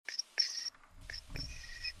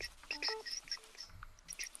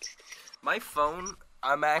My phone,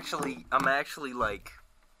 I'm actually like,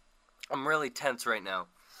 I'm really tense right now.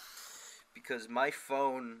 Because my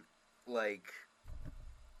phone, like,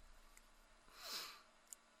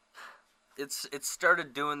 it's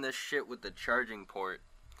started doing this shit with the charging port.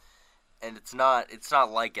 And it's not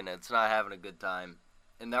liking it. It's not having a good time.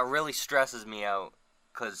 And that really stresses me out.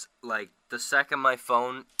 Because, like, the second my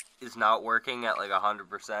phone is not working at, like,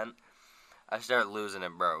 100%, I start losing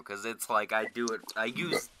it, bro. Because it's like, I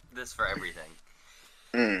use this for everything.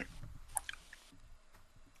 Mm.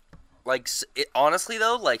 Like, honestly,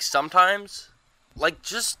 though, like, sometimes, like,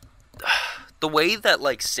 just the way that,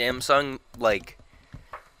 like, Samsung, like,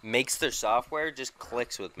 makes their software just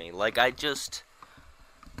clicks with me. Like,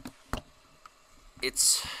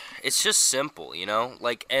 it's just simple, you know?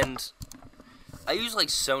 Like, and I use, like,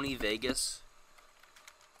 Sony Vegas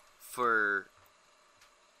for,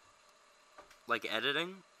 like,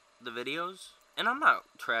 editing the videos. And I'm not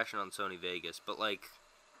trashing on Sony Vegas, but, like,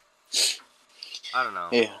 I don't know.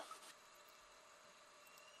 Yeah.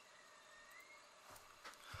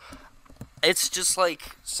 It's just,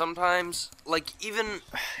 like, sometimes, like, even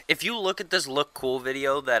if you look at this Look Cool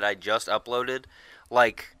video that I just uploaded,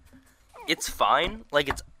 like, it's fine. Like,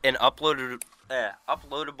 it's an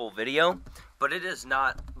uploadable video, but it is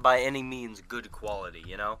not by any means good quality,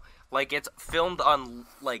 you know? Like, it's filmed on,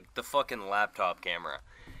 like, the fucking laptop camera.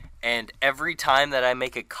 And every time that I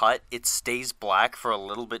make a cut, it stays black for a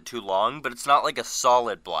little bit too long, but it's not like a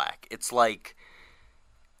solid black. It's like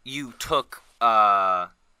you took,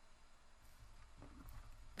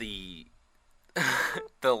 the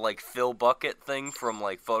the like fill bucket thing from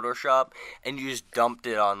like Photoshop and you just dumped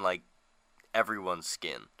it on like everyone's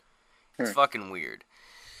skin. It's fucking weird.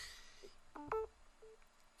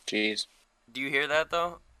 Jeez. Do you hear that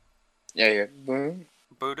though? Yeah. Mm.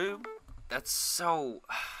 Boodoo? That's so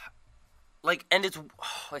like, and it's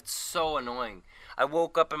so annoying. I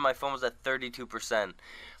woke up and my phone was at 32%.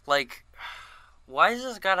 Like, why is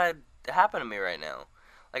this gotta happen to me right now?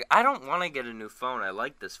 Like, I don't want to get a new phone. I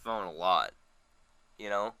like this phone a lot. You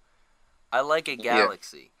know? I like a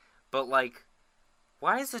Galaxy. Yeah. But, like,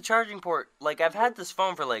 why is the charging port... Like, I've had this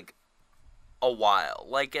phone for, like, a while.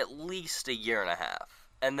 Like, at least a year and a half.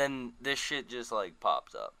 And then this shit just, like,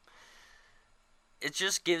 pops up. It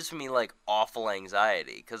just gives me, like, awful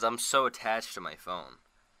anxiety. Because I'm so attached to my phone.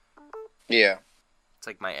 Yeah. It's,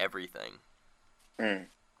 like, my everything. Mm.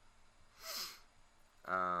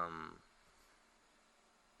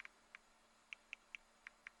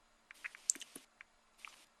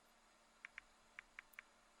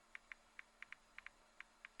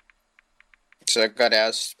 So I got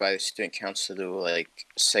asked by the student council to do like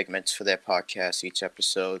segments for their podcast each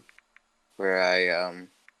episode, where I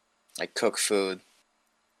cook food.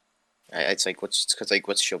 It's like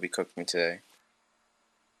what she'll be cooking today.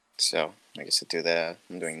 So I guess I do that.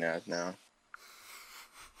 I'm doing that now.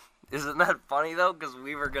 Isn't that funny though? Because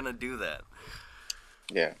we were gonna do that.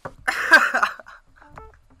 Yeah.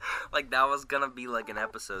 Like that was gonna be like an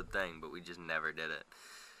episode thing, but we just never did it.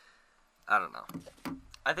 I don't know.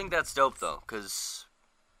 I think that's dope, though, because,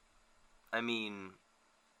 I mean,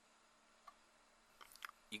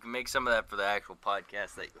 you can make some of that for the actual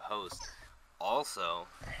podcast that you host also,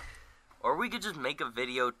 or we could just make a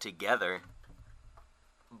video together,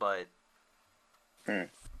 but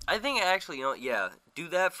I think actually, you know, yeah, do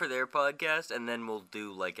that for their podcast, and then we'll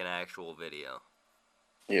do, like, an actual video.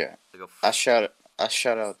 Yeah. Like I shout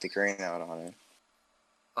out the green out on it.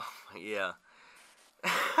 Oh, yeah.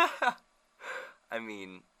 I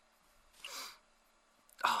mean,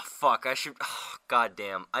 oh fuck,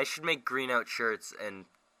 goddamn, I should make green out shirts and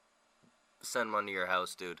send one to your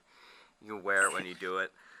house, dude. You can wear it when you do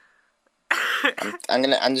it.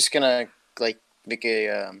 I'm just gonna like make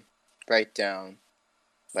a write down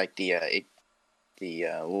like the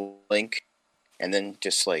link, and then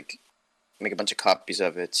just like make a bunch of copies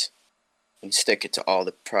of it and stick it to all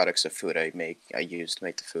the products of food I use to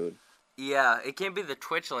make the food. Yeah, it can't be the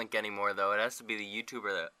Twitch link anymore, though. It has to be the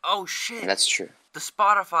YouTuber that... Oh, shit! That's true. The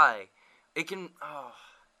Spotify! It can... Oh.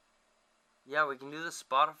 Yeah, we can do the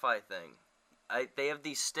Spotify thing. They have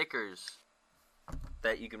these stickers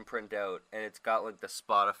that you can print out, and it's got, like, the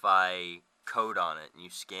Spotify code on it, and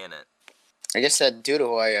you scan it. I guess that dude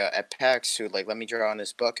who at PAX who, like, let me draw on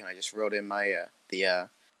this book, and I just wrote in my, the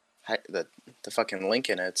fucking link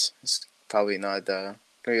in it. It's probably not, going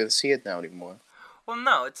to see it now anymore. Well,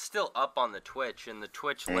 no, it's still up on the Twitch, and the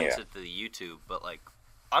Twitch links it to the YouTube, but, like,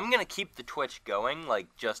 I'm gonna keep the Twitch going,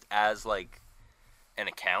 like, just as, like, an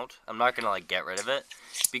account. I'm not gonna, like, get rid of it,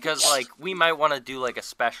 because, like, we might want to do, like, a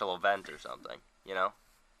special event or something, you know?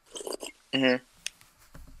 Mm-hmm.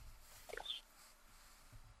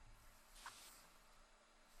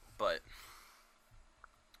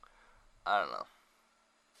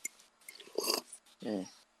 Mm.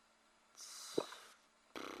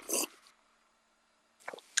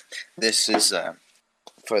 This is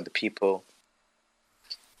for the people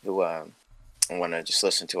who want to just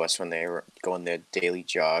listen to us when they're going their daily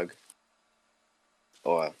jog,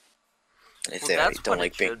 or if Well, they that's don't what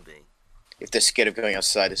like it being, should be. if they're scared of going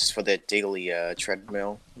outside. This is for their daily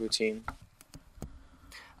treadmill routine.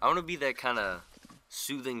 I want to be that kind of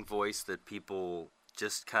soothing voice that people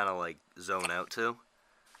just kind of like zone out to.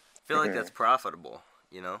 I feel like that's profitable,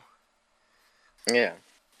 you know? Yeah,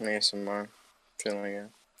 ASMR, feeling like it.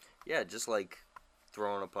 Yeah, just like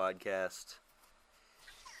throwing a podcast.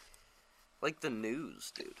 Like the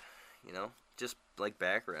news, dude. You know? Just like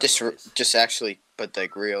background noise. Just actually, but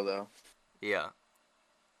like real though. Yeah.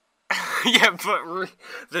 Yeah, but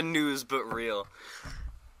the news, but real.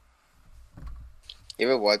 You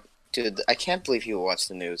ever watch? Dude, I can't believe you watch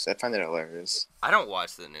the news. I find it hilarious. I don't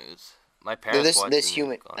watch the news. My parents watch This the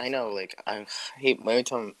human, news. I know. Like I hate every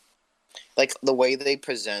time. Like the way they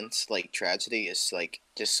present like tragedy is like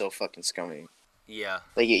just so fucking scummy. Yeah.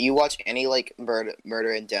 Like you watch any like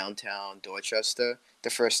murder in downtown Dorchester, the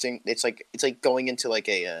first thing it's like going into like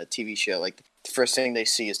a TV show. Like the first thing they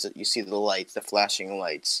see is that you see the lights, the flashing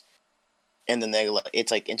lights, and then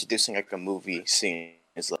it's like introducing like a movie scene.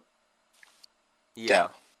 It's like Yeah.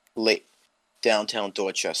 late downtown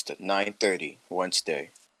Dorchester, 9:30 Wednesday.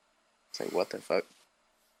 It's like what the fuck?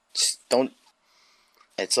 Just don't.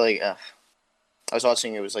 It's like I was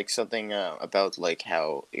watching. It was like something about like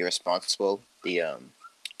how irresponsible the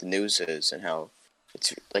news is, and how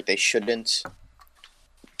it's like they shouldn't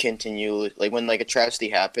continue. Like when like a tragedy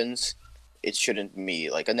happens, it shouldn't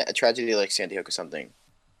be like a tragedy like Sandy Hook or something.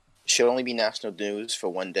 It should only be national news for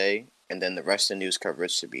one day, and then the rest of the news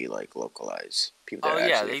coverage should be like localized. People that Oh are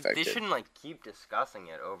yeah, actually affected. they shouldn't like keep discussing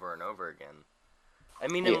it over and over again. I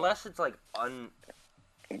mean, Yeah. unless it's like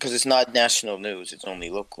Because it's not national news; it's only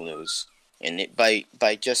local news. And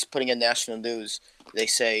by just putting in national news, they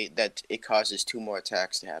say that it causes 2 more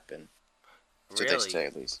attacks to happen. So really. they say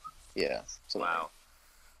at least. Yeah. Wow.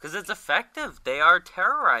 Because it's effective. They are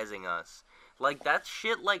terrorizing us. Like that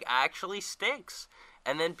shit like actually stinks.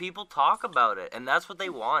 And then people talk about it, and that's what they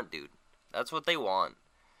want, dude. That's what they want.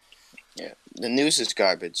 Yeah, the news is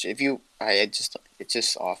garbage. It's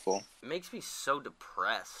just awful. It makes me so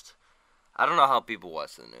depressed. I don't know how people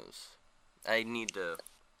watch the news. I need to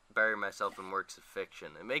bury myself in works of fiction.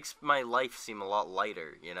 It makes my life seem a lot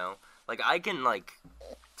lighter, you know? Like, I can, like,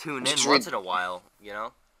 tune in once in a while, you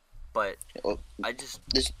know? But I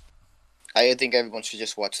think everyone should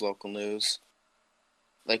just watch local news.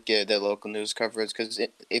 Like, their local news coverage, because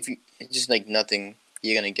it's just, like, nothing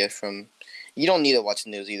you're going to get from... You don't need to watch the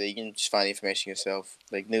news either. You can just find information yourself.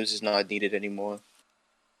 Like, news is not needed anymore.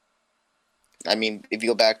 I mean, if you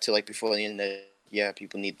go back to, like, before the internet, yeah,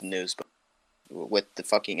 people need the news, but with the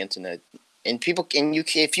fucking internet, and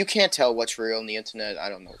if you can't tell what's real on the internet, I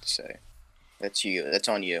don't know what to say. That's you. That's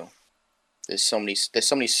on you. There's so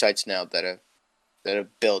many sites now that are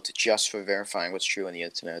built just for verifying what's true on the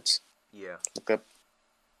internet. Yeah. Look up.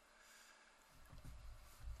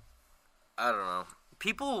 I don't know.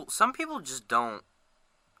 Some people just don't,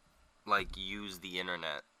 like, use the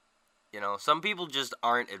internet. You know, some people just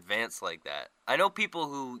aren't advanced like that. I know people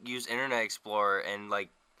who use Internet Explorer and, like,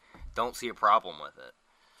 don't see a problem with it.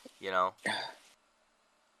 You know?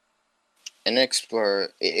 And Explorer,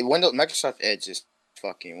 Microsoft Edge is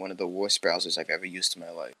fucking one of the worst browsers I've ever used in my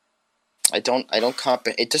life. I don't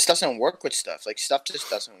it just doesn't work with stuff. Like, stuff just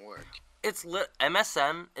doesn't work.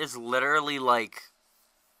 MSN is literally like,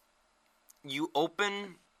 you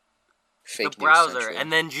open Fake the browser News Central.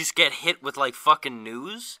 and then just get hit with, like, fucking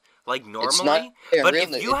news, like, normally. It's not but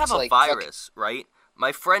real, if you have a like virus, right?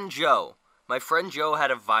 My friend Joe had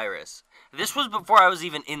a virus. This was before I was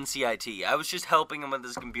even in CIT. I was just helping him with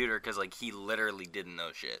his computer because, like, he literally didn't know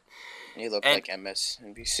shit. You look like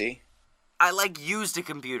MSNBC. I, like, used a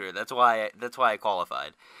computer. That's why I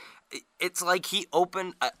qualified. It's like he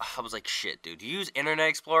opened... I was like, shit, dude. You use Internet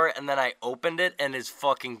Explorer, and then I opened it, and his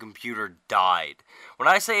fucking computer died. When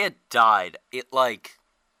I say it died, it, like...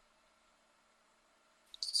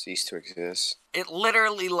 ceased to exist. It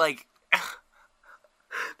literally, like...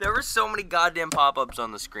 there were so many goddamn pop-ups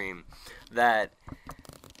on the screen that...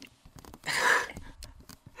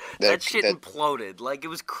 that shit imploded. Like, it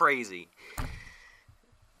was crazy.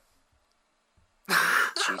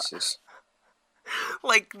 Jesus.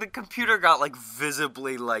 Like, the computer got, like,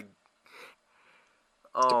 visibly, like...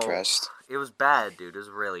 depressed. It was bad, dude. It was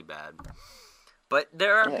really bad. But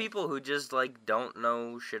there are people who just, like, don't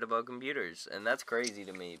know shit about computers. And that's crazy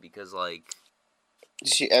to me because, like...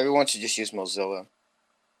 Everyone should just use Mozilla.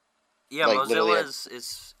 Yeah, like, Mozilla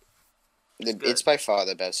is... It's good. It's by far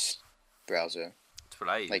the best browser. That's what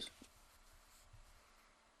I use. Like,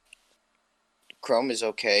 Chrome is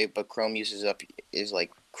okay, but Chrome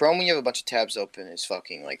Chrome when you have a bunch of tabs open is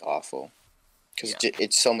fucking like awful. Because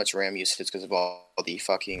it's so much RAM usage because of all the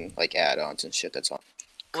fucking like add-ons and shit that's on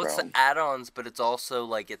Chrome. Well, it's the add-ons, but it's also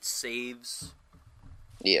like it saves.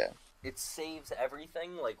 Yeah. It saves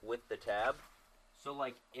everything like with the tab. So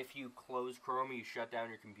like if you close Chrome and you shut down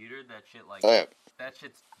your computer, that shit like that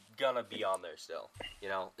shit's gonna be on there still. You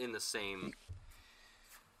know, in the same.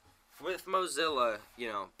 With Mozilla, you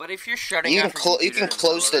know, but if you're shutting you off can you can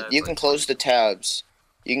close the tabs.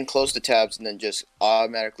 You can close the tabs and then just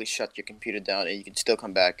automatically shut your computer down, and you can still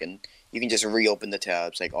come back and you can just reopen the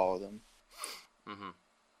tabs, like all of them. Mm-hmm.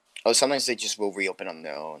 Oh, sometimes they just will reopen on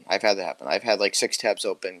their own. I've had that happen. I've had like 6 tabs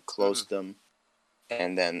open, closed them,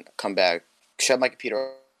 and then come back, shut my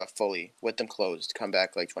computer off fully with them closed, come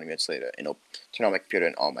back like 20 minutes later, and turn on my computer,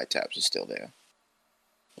 and all my tabs are still there.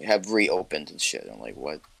 They have reopened and shit. I'm like,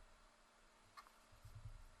 what?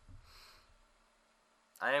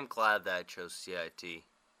 I am glad that I chose CIT.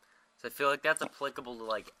 So I feel like that's applicable to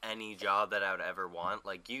like any job that I would ever want.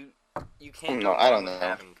 Like you can't go wrong with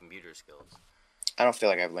having computer skills. I don't feel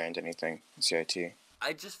like I've learned anything in CIT.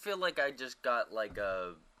 I just feel like I just got like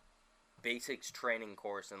a basics training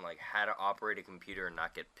course in like how to operate a computer and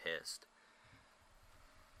not get pissed.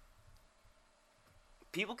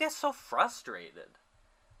 People get so frustrated.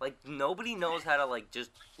 Like nobody knows how to like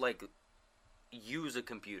just like use a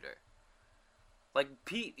computer. Like,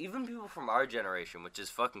 even people from our generation, which is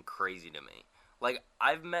fucking crazy to me. Like,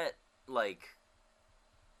 I've met, like...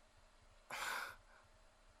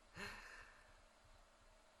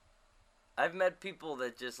 I've met people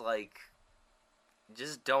that just, like...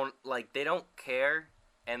 Just don't, like, they don't care,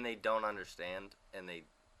 and they don't understand, and they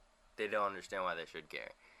don't understand why they should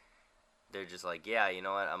care. They're just like, yeah, you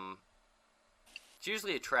know what, It's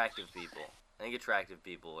usually attractive people. I think attractive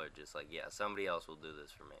people are just like, yeah, somebody else will do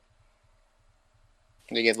this for me.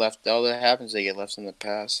 They get left. All that happens, they get left in the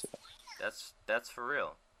past. That's for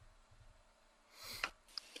real.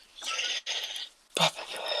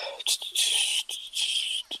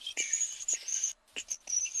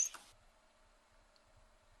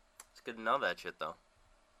 It's good to know that shit, though.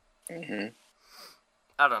 Mhm.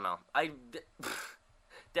 I don't know. I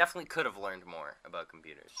definitely could have learned more about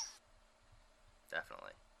computers.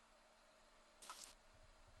 Definitely.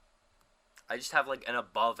 I just have, like, an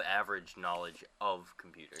above-average knowledge of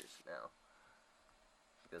computers now.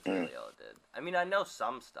 That's really all it did. I mean, I know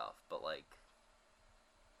some stuff, but, like...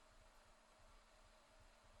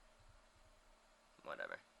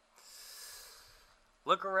 Whatever.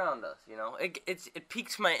 Look around us, you know? It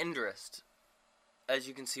piques my interest, as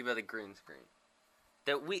you can see by the green screen.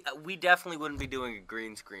 That we definitely wouldn't be doing a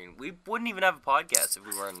green screen. We wouldn't even have a podcast if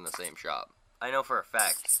we weren't in the same shop. I know for a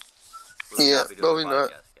fact. We would not be doing a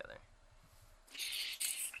podcast together.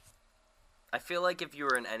 I feel like if you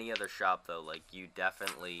were in any other shop, though, like, you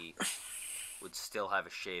definitely would still have a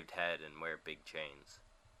shaved head and wear big chains.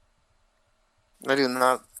 I do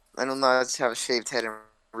not have a shaved head and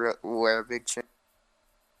wear a big chain.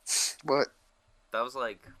 What? That was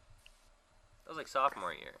like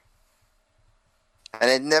sophomore year.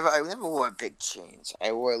 And I never wore big chains.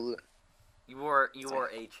 I wore... You wore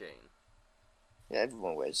a chain. Yeah,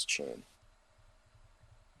 everyone wears a chain.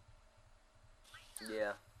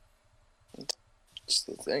 Yeah. It's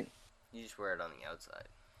the thing. You just wear it on the outside.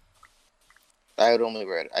 I would only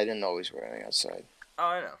wear it. I didn't always wear it on the outside. Oh,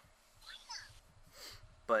 I know.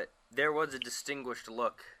 But there was a distinguished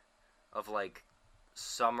look of, like,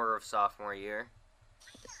 summer of sophomore year.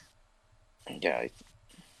 Yeah,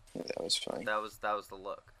 that was funny. That was the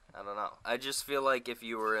look. I don't know. I just feel like if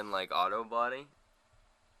you were in, like, auto body...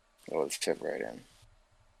 It would fit right in.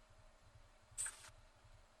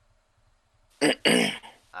 I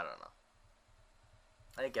don't know.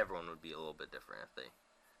 I think everyone would be a little bit different if they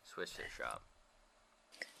switched their shop.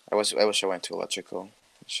 I wish I went to electrical.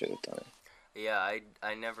 I should have done it. Yeah,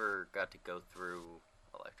 I never got to go through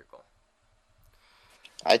electrical.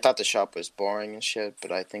 I thought the shop was boring and shit,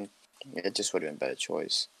 but I think it just would have been a better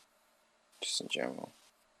choice. Just in general.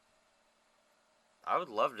 I would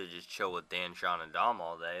love to just chill with Dan, Sean, and Dom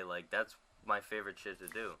all day. Like, that's my favorite shit to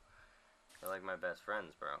do. They're like my best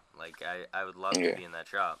friends, bro. Like, I would love to be in that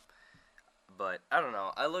shop. But, I don't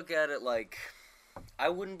know. I look at it like, I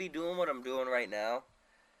wouldn't be doing what I'm doing right now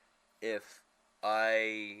if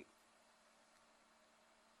I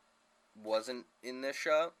wasn't in this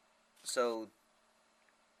shop. So,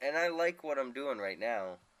 and I like what I'm doing right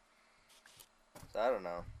now. So, I don't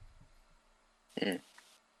know.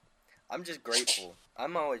 I'm just grateful.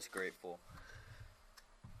 I'm always grateful.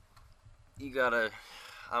 you gotta.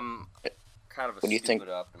 I'm kind of a What do you think?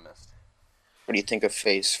 stupid optimist. What do you think of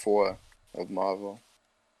Phase 4 of Marvel?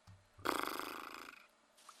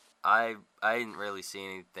 I didn't really see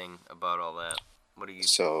anything about all that. What do you?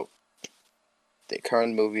 So, the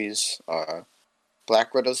current movies are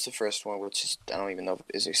Black Widow's the first one, which is, I don't even know,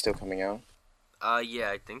 is it still coming out?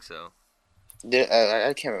 Yeah, I think so.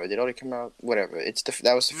 I can't remember. Did it already come out? Whatever.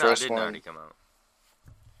 That was the No, it first didn't one. already come out.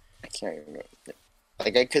 I can't remember.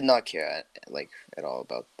 Like, I could not care at all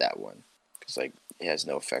about that one because it has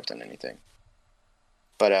no effect on anything.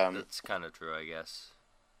 But That's kind of true, I guess.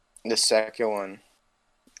 the second one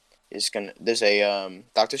is gonna. There's a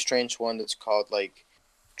Doctor Strange one that's called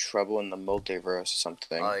Trouble in the Multiverse or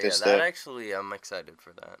something. Oh yeah, I'm excited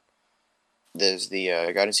for that. There's the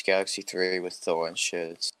Guardians of the Galaxy 3 with Thor and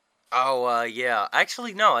shit. Oh yeah.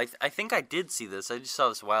 Actually, no. I think I did see this. I just saw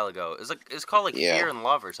this a while ago. It's called Yeah. Fear and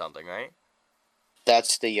Love or something, right?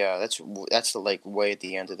 That's the way at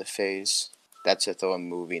the end of the phase. That's a Thor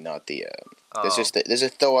movie, not the. There's a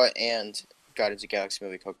Thor and Guardians of the Galaxy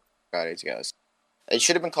movie called Guardians of the Galaxy. It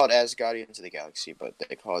should have been called as Guardians of the Galaxy, but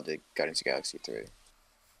they called it Guardians of the Galaxy 3.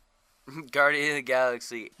 Guardian of the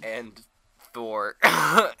Galaxy and Thor.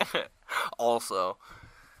 Also,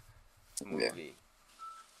 movie.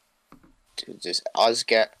 Dude, just as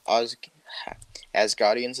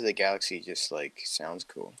Guardians of the Galaxy just sounds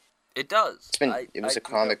cool. It does. It was a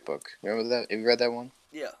comic book. Remember that? Have you read that one?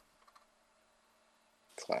 Yeah.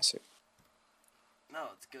 Classic.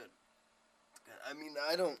 No, it's good. It's good. I mean,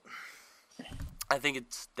 I think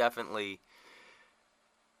it's definitely.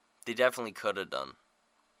 They definitely could have done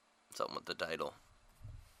something with the title.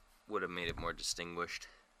 Would have made it more distinguished.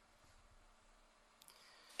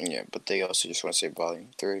 Yeah, but they also just want to say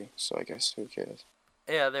Volume 3, so I guess who cares?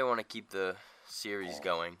 Yeah, they want to keep the series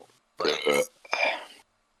going, but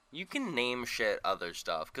you can name shit other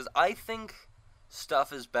stuff, because I think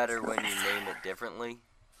stuff is better when you name it differently,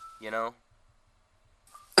 you know?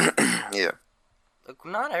 Yeah. Like,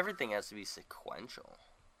 not everything has to be sequential.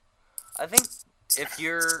 I think if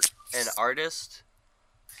you're an artist,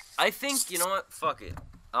 I think, you know what? Fuck it.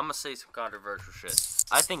 I'm gonna say some controversial shit.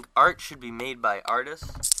 I think art should be made by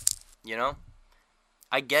artists, you know?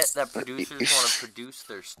 I get that producers want to produce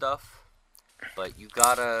their stuff, but you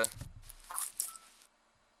gotta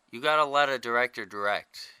let a director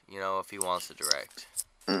direct, you know, if he wants to direct.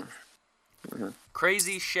 Mm-hmm.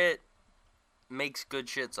 Crazy shit makes good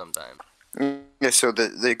shit sometimes. Yeah, so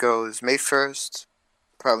it goes May 1st,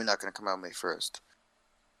 probably not going to come out May 1st.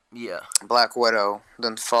 Yeah. Black Widow,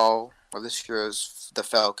 then fall of this year is The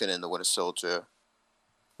Falcon and the Winter Soldier.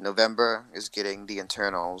 November is getting The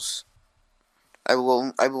Internals. I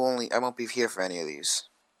won't be here for any of these.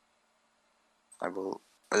 I will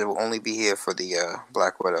only be here for the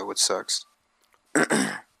Black Widow, which sucks.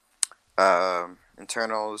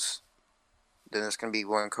 Internals. Then there's gonna be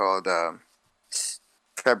one called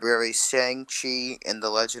February, Shang-Chi and the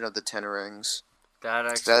Legend of the Ten Rings. That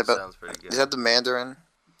actually sounds pretty good. Is that the Mandarin?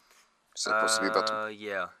 Is that supposed to be about the...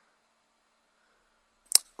 Yeah.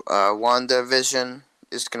 WandaVision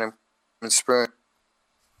is gonna in spring.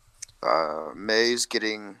 May's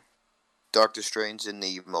getting Doctor Strange in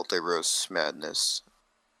the Multiverse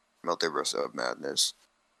of Madness.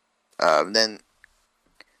 Then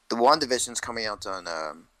the WandaVision's coming out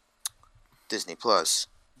on Disney Plus.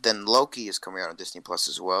 Then Loki is coming out on Disney Plus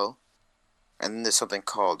as well. And then there's something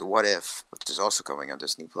called What If, which is also coming on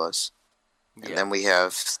Disney Plus. Yeah. And then we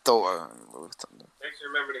have Thor. Thanks for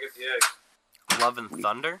remembering to get the eggs. Love and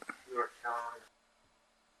Thunder? North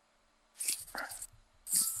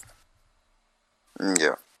Carolina.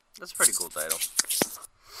 Yeah. That's a pretty cool title.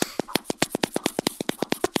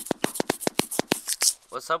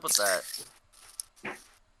 What's up with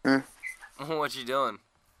that? What you doing?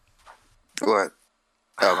 What?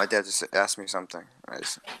 Oh, my dad just asked me something.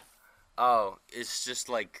 Oh, it's just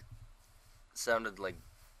sounded like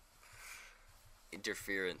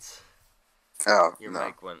interference. Oh, Your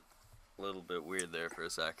mic went a little bit weird there for a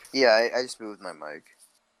sec. Yeah, I just moved my mic.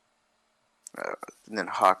 And then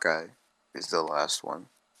Hawkeye is the last one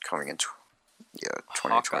coming in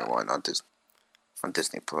 2021 on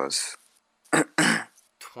Disney Plus.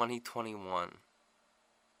 2021.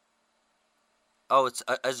 Oh, it's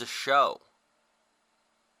as a show.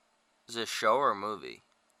 Is it a show or a movie?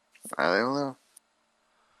 I don't know.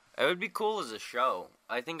 It would be cool as a show.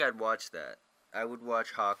 I think I'd watch that. I would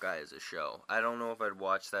watch Hawkeye as a show. I don't know if I'd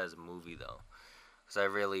watch that as a movie, though.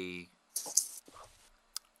 Because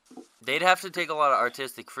they'd have to take a lot of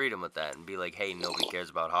artistic freedom with that and be like, hey, nobody cares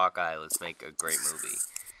about Hawkeye. Let's make a great movie.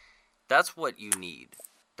 That's what you need.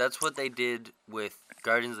 That's what they did with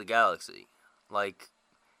Guardians of the Galaxy.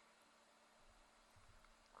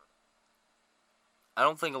 I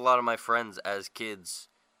don't think a lot of my friends as kids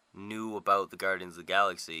knew about the Guardians of the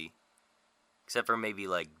Galaxy, except for maybe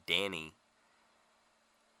like Danny.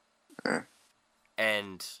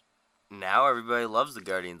 And now everybody loves the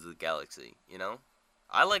Guardians of the Galaxy, you know?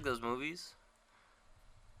 I like those movies.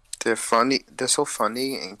 They're funny. They're so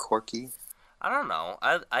funny and quirky. I don't know.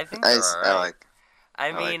 I think they're alright.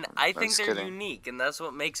 I mean, like them. I think just they're kidding. unique, and that's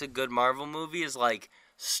what makes a good Marvel movie is like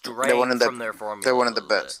They're straying one of the from their formula. they're one of a the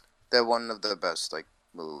little best. They're one of the best like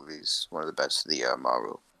movies. One of the best of the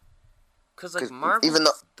Marvel. Because like 'Cause Marvel even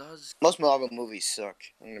though does. most Marvel movies suck,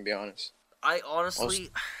 I'm gonna be honest. I honestly,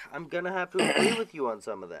 I'm gonna have to agree with you on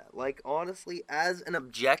some of that. Like honestly, as an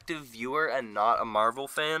objective viewer and not a Marvel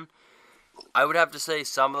fan, I would have to say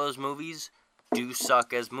some of those movies do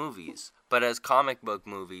suck as movies. But as comic book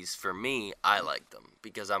movies, for me, I like them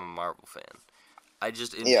because I'm a Marvel fan. I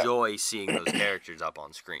just enjoy seeing those characters up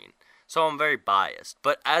on screen. So I'm very biased.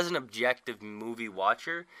 But as an objective movie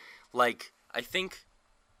watcher, like, I think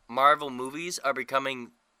Marvel movies are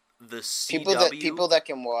becoming the CW. People that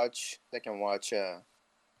can watch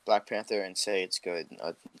Black Panther and say it's good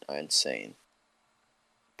are insane.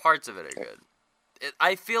 Parts of it are good.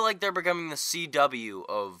 I feel like they're becoming the CW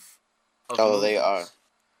of Oh, they movies. are.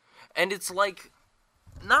 And it's like,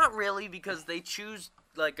 not really, because they choose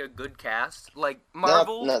like a good cast. Like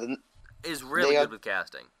Marvel is really good with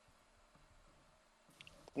casting.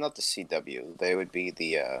 Not the CW. They would be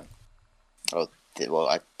the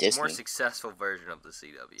Disney. More successful version of the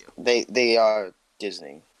CW. They are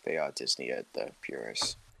Disney. They are Disney at the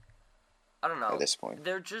purest. I don't know. At this point,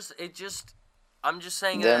 they're just. I'm just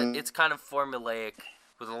saying that it's kind of formulaic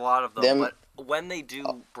with a lot of them. But when they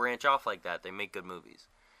do branch off like that, they make good movies.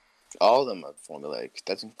 All of them are formulaic.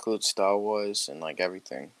 That includes Star Wars and like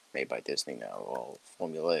everything made by Disney now. All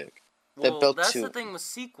formulaic. Well, that's the thing with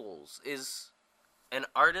sequels is an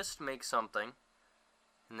artist makes something.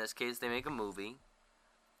 In this case, they make a movie.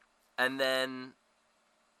 And then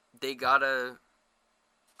they gotta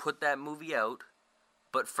put that movie out.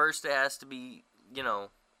 But first it has to be,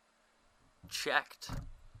 checked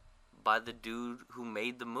by the dude who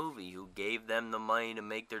made the movie, who gave them the money to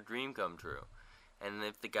make their dream come true. And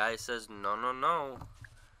if the guy says, no,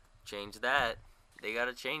 change that, they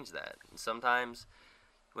gotta change that. And sometimes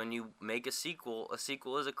when you make a sequel is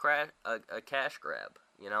a cash grab,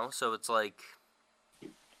 So it's like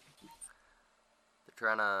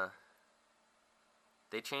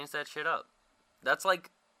they change that shit up. That's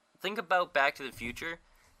like, think about Back to the Future.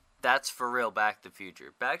 That's for real Back to the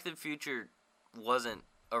Future. Back to the Future wasn't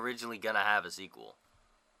originally gonna have a sequel.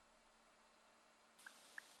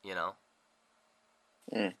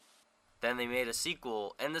 Then they made a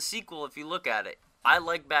sequel, and the sequel, if you look at it, I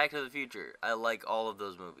like Back to the Future. I like all of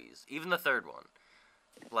those movies, even the third one.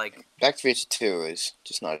 Like Back to the Future 2 is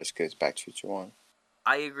just not as good as Back to the Future 1.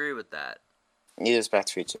 I agree with that. Neither is Back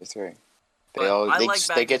to the Future 3.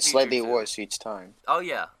 They get slightly worse each time. Oh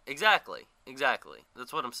yeah, exactly.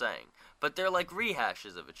 That's what I'm saying. But they're like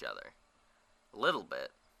rehashes of each other, a little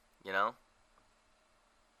bit,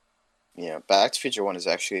 Yeah, Back to the Future 1 is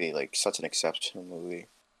actually like such an exceptional movie.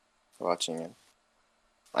 Watching it,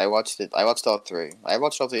 I watched all three. I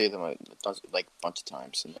watched all three of them like a bunch of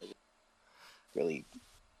times, and really,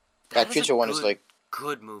 Back to the Future 1 is like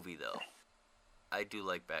good movie though. I do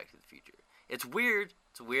like Back to the Future. It's weird.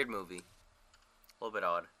 It's a weird movie. A little bit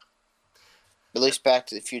odd. At least Back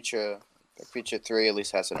to the Future 3 at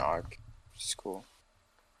least has an arc, which is cool.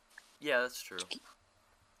 Yeah, that's true.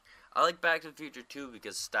 I like Back to the Future 2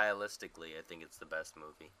 because stylistically, I think it's the best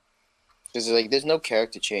movie. Because there's no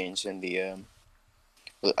character change in the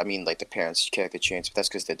the parents' character change, but that's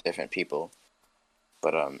because they're different people.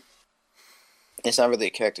 But it's not really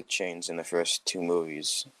a character change in the first two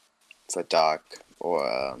movies for Doc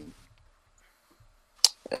or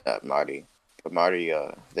Marty. But Marty,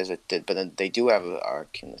 but then they do have an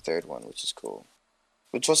arc in the third one, which is cool.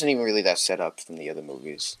 Which wasn't even really that set up from the other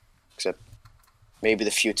movies, except maybe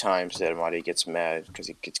the few times that Marty gets mad because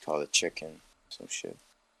he gets called a chicken, some shit.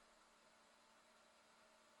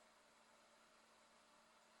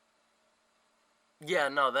 Yeah,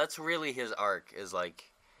 no, that's really his arc. Is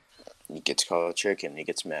like he gets called a chicken, he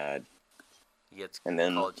gets mad. He gets called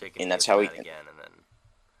a chicken, and that's how again, and then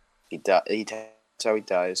that's how he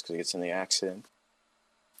dies because he gets in the accident.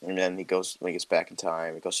 And then when he gets back in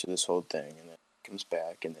time, he goes through this whole thing, and then he comes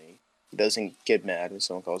back, and then he doesn't get mad when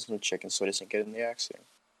someone calls him a chicken, so he doesn't get in the accident.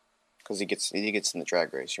 Because he gets in the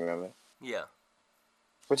drag race, you remember? Yeah.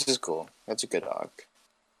 Which is cool. That's a good arc.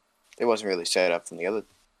 It wasn't really set up from the other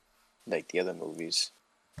movies.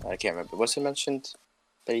 I can't remember. Was it mentioned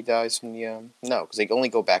that he dies from the, No, because they only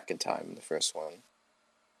go back in time in the first one.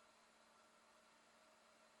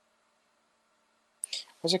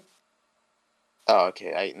 Was it? Oh,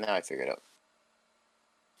 okay. Now I figured it out.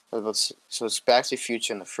 So it's Back to the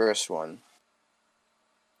Future in the first one.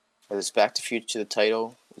 But it's Back to the Future, the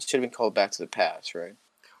title. It should have been called Back to the Past, right?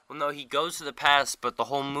 Well, no, he goes to the past, but the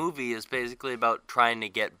whole movie is basically about trying to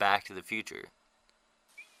get back to the future.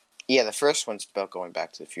 Yeah, the first one's about going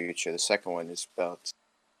back to the future. The second one is about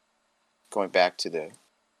going back to the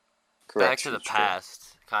correct Back to the future.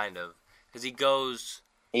 past, kind of. Because he goes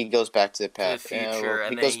back to the to the past. future,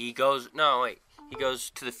 and then he goes... No, wait. He goes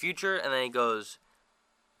to the future, and then he goes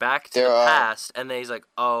back to the past, and then he's like,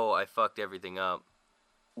 oh, I fucked everything up.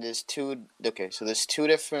 There's two... Okay, so there's two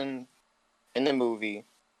different... In the movie,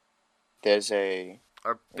 there's a...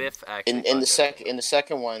 Or Biff actually in the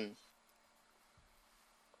second one...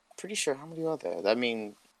 Pretty sure how many are there? I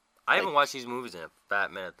mean... I haven't watched these movies in a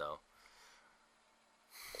fat minute, though.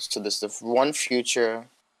 So there's the one future...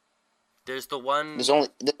 There's the one... There's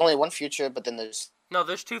only one future, but then there's... No,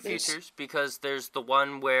 there's two futures, because there's the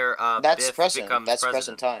one where that's Biff present. becomes That's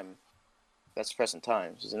president. present time. That's present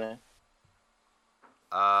times, isn't it?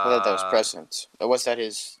 I thought that was present. Or was that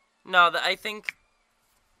his... No, I think...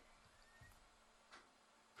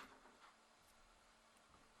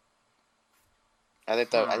 I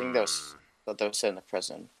think that was set in the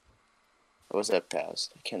present. Or was that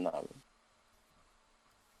past? I cannot...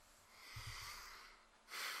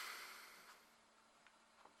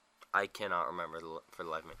 I cannot remember for the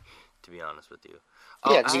life of me, to be honest with you.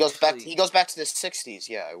 Yeah, because he goes back to the 60s.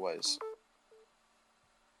 Yeah, it was.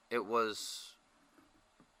 It was.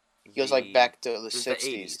 He goes back to the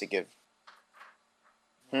 60s to give.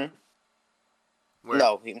 Where?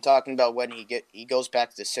 No, I'm talking about when he goes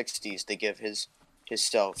back to the 60s to give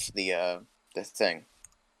himself the thing.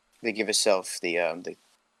 They give himself the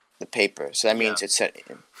paper. So that means it's set.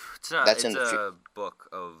 It's not. It's a book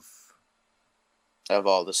of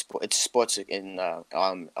all the sport. It's sports in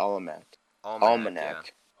almanac. Yeah.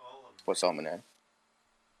 Sports almanac.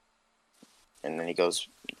 And then he goes,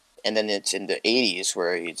 and then it's in the 80s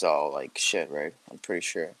where he's all like shit, right? I'm pretty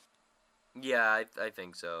sure. Yeah, I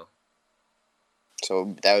think so.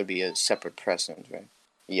 So that would be a separate precedent, right?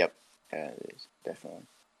 Yep, yeah, it is definitely.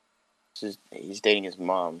 He's dating his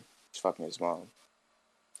mom. He's fucking his mom.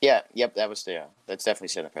 Yeah, yep, that's definitely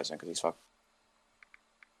set in the precedent because he's fucking.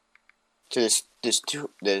 So there's two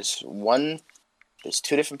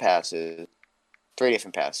different passes, three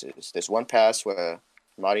different passes. There's one pass where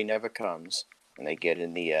Marty never comes, and they get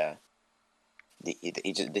in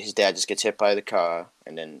his dad just gets hit by the car,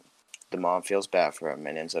 and then the mom feels bad for him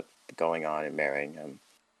and ends up going on and marrying him,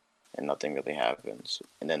 and nothing really happens.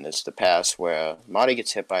 And then there's the pass where Marty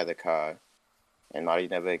gets hit by the car, and Marty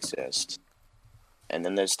never exists. And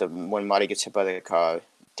then there's when Marty gets hit by the car,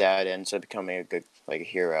 Dad ends up becoming a good a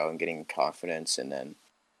hero and getting confidence, and then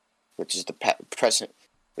which is the present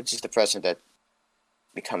that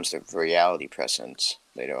becomes the reality present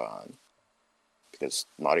later on, because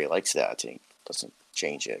Marty likes that and he doesn't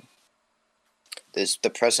change it. There's the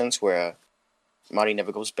present where Marty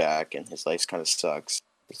never goes back and his life kind of sucks.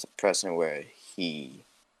 There's the present where he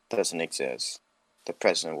doesn't exist. The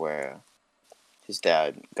present where his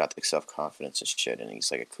dad got the self-confidence and shit and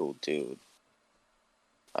he's like a cool dude.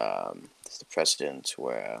 There's the precedent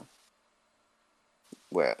where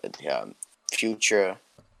the future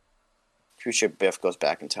Biff goes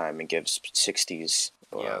back in time and gives 60s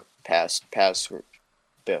past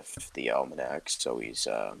Biff the almanac, so he's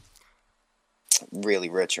really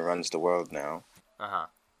rich and runs the world now.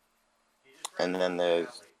 And then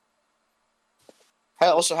there's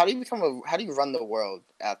how do you run the world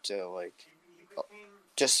after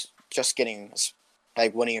just getting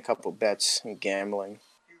winning a couple bets and gambling?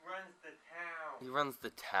 He runs the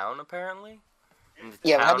town, apparently? And the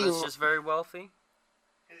town town is just very wealthy?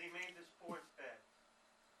 Because he made the sports bet.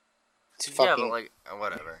 Yeah, but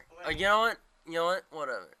whatever. You know what?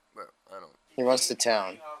 Whatever. Bro, I don't... He runs the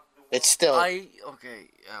town. It's still... Okay,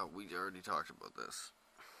 yeah, we already talked about this.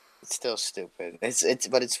 It's still stupid.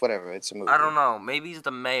 But it's whatever. It's a movie. I don't know. Maybe he's the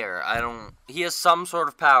mayor. He has some sort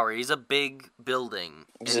of power. He's a big building.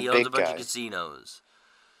 And he owns a bunch of casinos.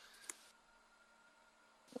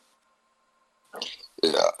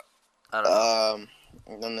 Yeah. I don't know.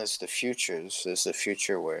 And then there's the futures. There's the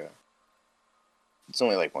future where it's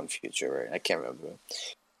only one future, right? I can't remember.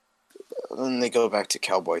 And then they go back to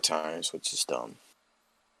cowboy times, which is dumb.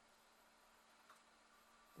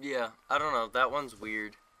 Yeah, I don't know. That one's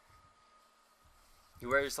weird. He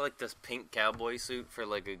wears this pink cowboy suit for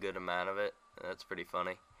a good amount of it. And that's pretty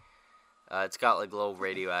funny. It's got little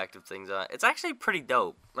radioactive things on it. It's actually pretty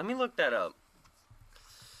dope. Let me look that up.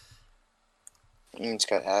 And it's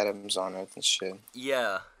got atoms on it and shit.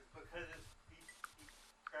 Yeah.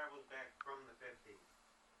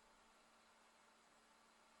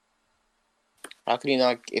 How could you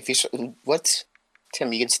not? If you what,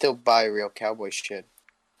 Tim? You can still buy real cowboy shit.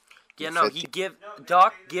 Yeah, For no, 50.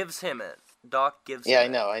 Doc gives him it. Doc gives him Yeah,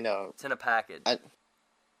 it. I know. It's in a package. I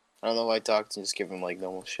don't know why Doc didn't just give him like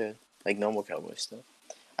normal shit, like normal cowboy stuff.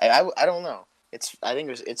 I don't know. I think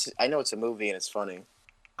it's I know it's a movie and it's funny.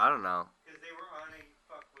 I don't know. Because they were on a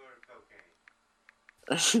fuckload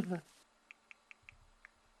of cocaine.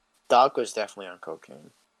 Doc was definitely on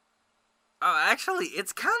cocaine. Oh, actually,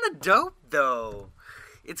 it's kind of dope, though.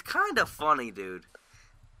 It's kind of funny, dude.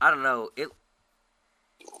 I don't know.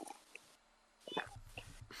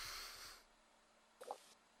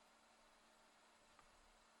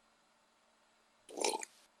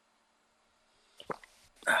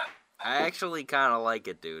 I actually kind of like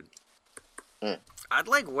it, dude. Mm. I'd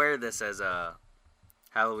like wear this as a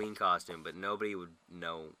Halloween costume, but nobody would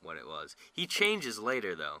know what it was. He changes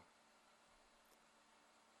later, though.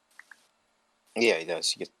 Yeah, he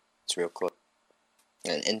does. He gets real close.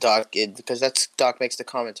 And Doc, because that's Doc makes the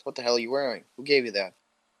comments. What the hell are you wearing? Who gave you that?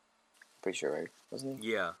 Pretty sure, right? Wasn't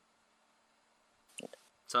he? Yeah.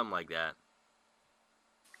 Something like that.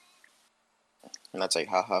 And that's like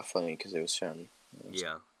haha funny because it was him.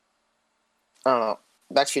 Yeah. I don't know.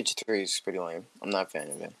 Back to Future 3 is pretty lame. I'm not a fan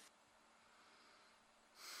of it.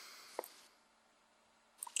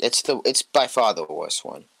 It's by far the worst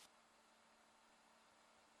one.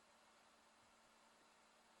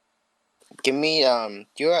 Give me do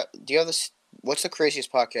you have this? What's the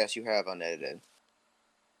craziest podcast you have unedited?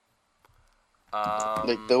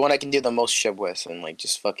 Like the one I can do the most shit with and like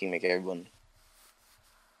just fucking make everyone.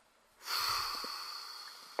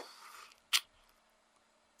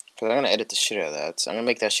 Cause I'm gonna edit the shit out of that. So I'm gonna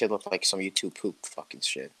make that shit look like some YouTube poop fucking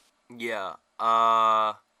shit. Yeah.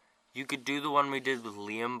 You could do the one we did with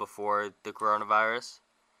Liam before the coronavirus.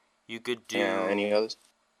 You could do Any others?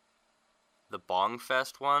 the Bong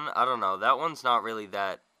Fest one. I don't know. That one's not really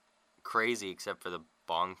that crazy except for the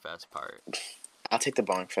Bong Fest part. I'll take the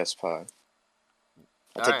Bong Fest pod.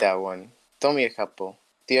 I'll take Alright. that one. Throw me a couple.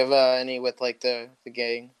 Do you have any with like the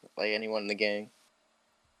gang? Like anyone in the gang?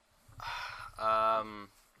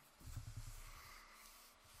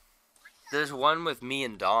 There's one with me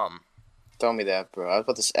and Dom. Throw me that, bro. I was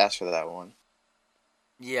about to ask for that one.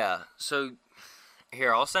 Yeah, so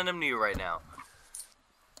here, I'll send him to you right now.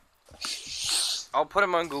 I'll put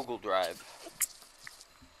him on Google Drive.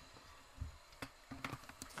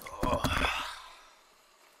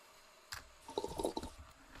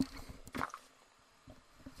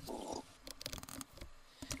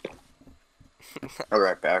 I'll be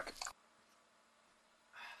right back.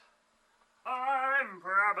 I'm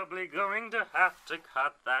probably going to have to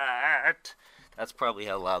cut that. That's probably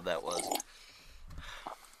how loud that was.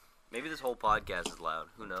 Maybe this whole podcast is loud.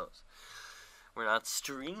 Who knows? We're not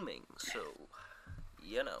streaming, so,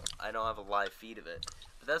 you know, I don't have a live feed of it.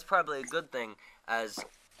 But that's probably a good thing, as,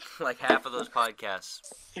 like, half of those podcasts,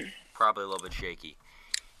 probably a little bit shaky.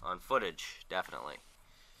 On footage, definitely.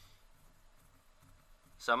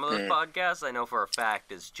 Some of those podcasts, I know for a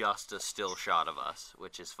fact, is just a still shot of us,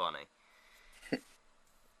 which is funny.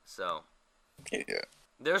 So, Yeah.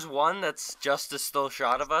 there's one that's just a still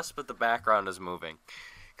shot of us, but the background is moving.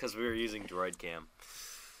 Because we were using Droid Cam.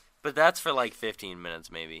 But that's for like 15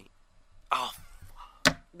 minutes, maybe. Oh,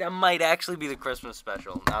 that might actually be the Christmas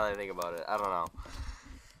special, now that I think about it. I don't know.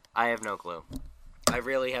 I have no clue. I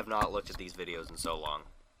really have not looked at these videos in so long.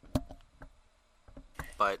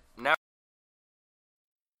 But now...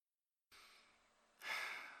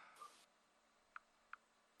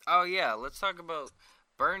 Oh yeah, let's talk about...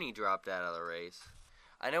 Bernie dropped out of the race.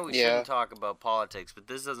 I know we shouldn't talk about politics, but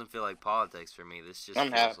this doesn't feel like politics for me. This just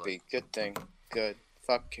I'm feels happy. like... Good thing. Good.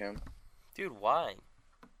 Fuck him. Dude, why?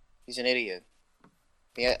 He's an idiot.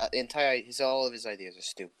 All of his ideas are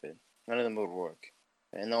stupid. None of them would work.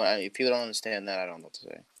 And no, if people don't understand that, I don't know what to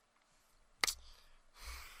say.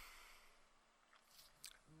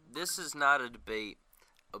 This is not a debate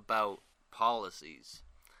about policies.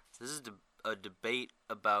 This is a debate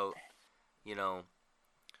about, you know...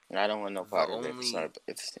 And I don't want no part of it. only-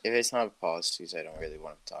 If it's not policies, I don't really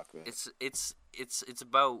want to talk about it. It's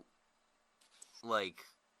about, like,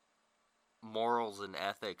 morals and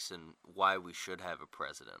ethics and why we should have a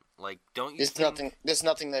president. Like, don't you There's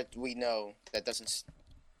nothing that we know that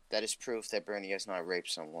is proof that Bernie has not raped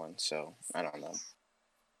someone. So I don't know.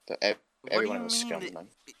 Everyone was scumbag.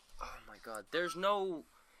 Oh my god, there's no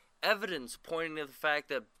evidence pointing to the fact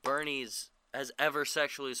that Bernie's has ever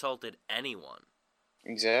sexually assaulted anyone.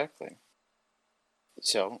 Exactly.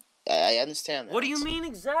 So I understand that. What do you mean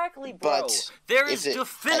exactly, bro? But There is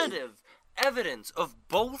definitive evidence of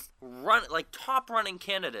both top running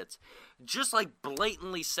candidates just like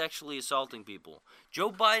blatantly sexually assaulting people.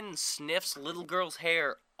 Joe Biden sniffs little girls'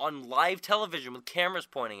 hair on live television with cameras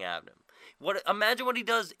pointing at him. Imagine what he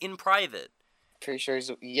does in private. Pretty sure he's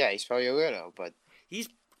probably a weirdo, but He's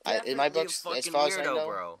in my definitely a books, fucking as far as I weirdo, know,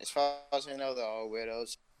 bro. as far as I know, they're all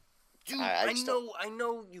weirdos. Dude, I I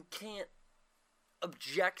know you can't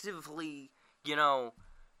objectively,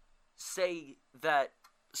 say that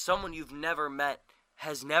someone you've never met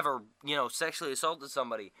has never, sexually assaulted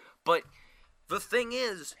somebody. But the thing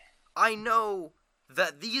is, I know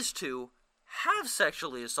that these two have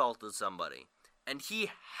sexually assaulted somebody, and he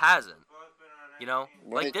hasn't.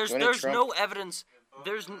 There's no evidence.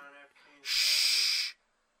 Shh.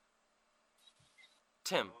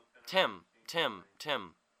 Tim.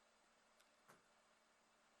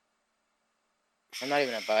 I'm not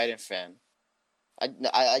even a Biden fan.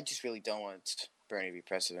 I just really don't want Bernie to be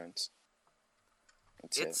president.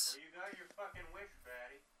 That's it. Well, you got your fucking wish,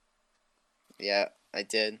 Fatty. Yeah, I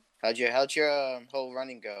did. How'd your whole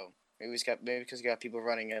running go? Maybe because you got people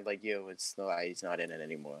running it like you. He's not in it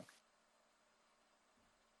anymore.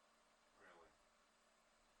 Really?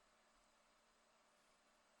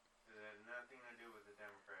 It had nothing to do with the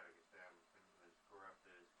Democratic establishment as corrupt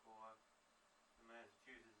as core. The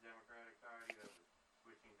Massachusetts Democratic Party that was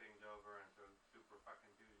switching things over on Super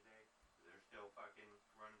fucking Tuesday. They're still fucking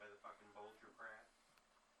run by the fucking Bolger-crats.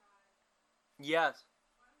 Yes.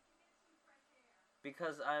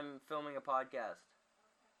 Because I'm filming a podcast.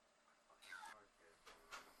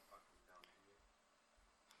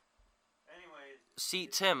 Anyways, See,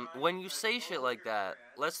 Tim, when you say shit like that,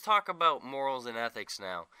 let's talk about morals and ethics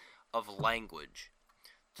now of language.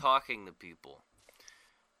 Talking to people.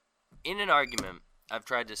 In an argument, I've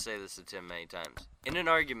tried to say this to Tim many times. In an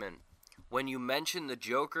argument, when you mention the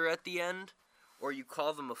Joker at the end, or you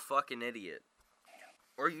call them a fucking idiot,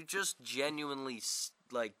 or you just genuinely,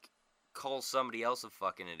 call somebody else a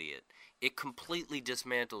fucking idiot, it completely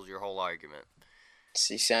dismantles your whole argument.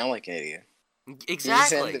 So you sound like an idiot.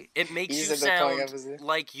 Exactly. It makes you sound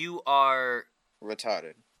like you are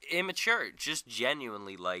retarded, immature. Just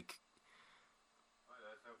genuinely, like. Oh,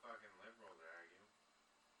 that's so fucking liberal to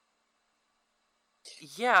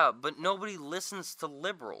argue. Yeah, but nobody listens to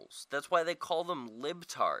liberals. That's why they call them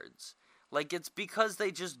libtards. Like, it's because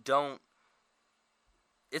they just don't.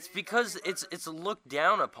 It's because it's looked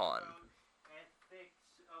down upon. Ethics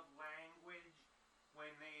of language when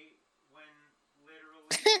literally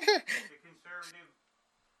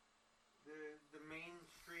the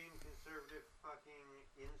mainstream conservative fucking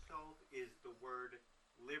insult is the word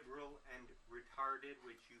liberal and retarded,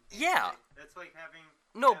 which you can't Yeah. say. That's like having.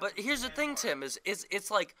 No, but here's the thing, Tim. It's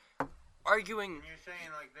like arguing. And you're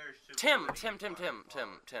saying like there's. Tim. Fucking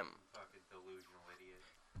delusional idiot.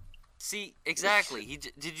 See, exactly.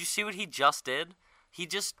 Did you see what he just did? He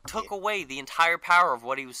just took away the entire power of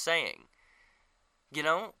what he was saying.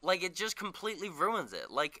 Like, it just completely ruins it.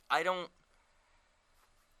 Like, I don't.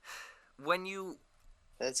 When you.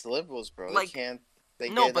 That's liberals, bro. Like, they can't.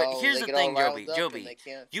 Here's the thing, Joby.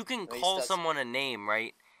 You can call someone a name,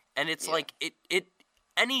 right? And it's like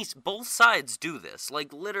both sides do this.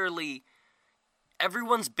 Like, literally,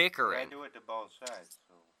 everyone's bickering. I do it to both sides.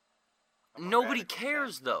 So nobody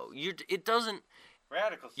cares, though. It doesn't.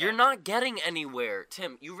 Radical. You're not getting anywhere,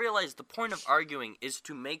 Tim. You realize the point of arguing is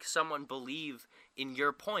to make someone believe in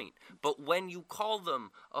your point. But when you call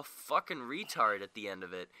them a fucking retard at the end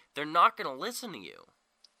of it, they're not gonna listen to you.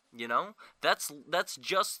 That's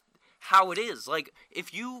just how it is. Like,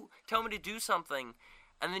 if you tell me to do something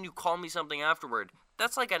and then you call me something afterward,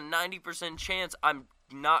 that's like a 90% chance I'm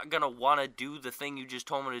not gonna want to do the thing you just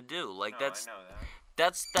told me to do. Like, I know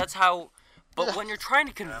that. that's how. But when you're trying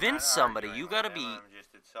to convince somebody, you gotta be. I'm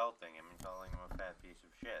just insulting him and calling him a fat piece of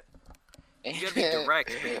shit. You gotta be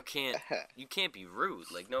direct, but you can't be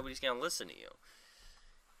rude. Like, nobody's gonna listen to you.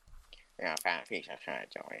 Yeah, fat piece of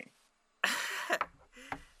shit, Joey.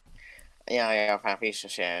 Yeah, fat piece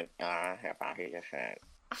of shit. Yeah, fat piece of shit.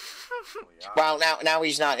 Well, now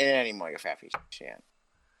he's not in it anymore. You fat piece of shit.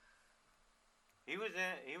 He was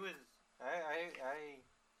in. He was. I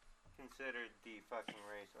considered the fucking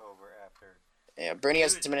race over after. Yeah, Bernie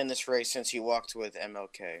hasn't been in this race since he walked with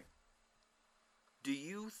MLK. Do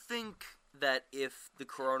you think that if the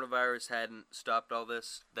coronavirus hadn't stopped all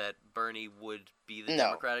this, that Bernie would be the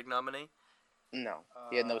Democratic nominee? No,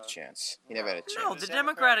 he had no chance. He never had a chance. No, the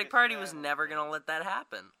Democratic Party was never going to let that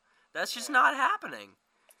happen. That's just not happening.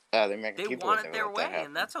 They want it their way,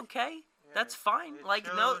 and that's okay. Yeah, that's fine.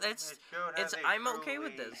 I'm okay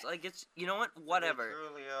with this. Like, it's, you know what? Whatever.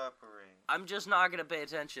 Truly operate. I'm just not going to pay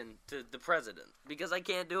attention to the president because I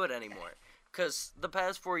can't do it anymore. Because the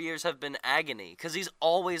past 4 years have been agony. Because he's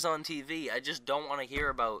always on TV. I just don't want to hear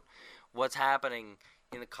about what's happening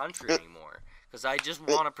in the country anymore. Because I just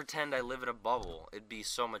want to pretend I live in a bubble. It'd be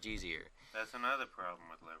so much easier. That's another problem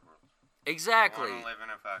with liberals. Exactly. They want to live in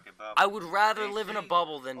a fucking bubble. I would rather They live in a see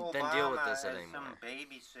bubble than deal with Obama this as anymore. some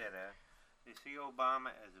babysitter. They see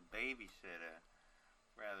Obama as a babysitter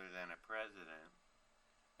rather than a president.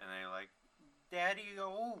 And they're like, Daddy,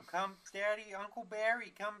 Daddy, Uncle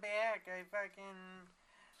Barry, come back.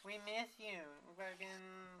 We miss you. Fucking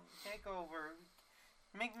take over.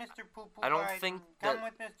 Make Mr. Poo-Poo I don't Biden. think Come that-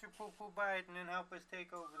 with Mr. Poo-Poo Biden and help us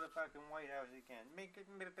take over the fucking White House again. Make it,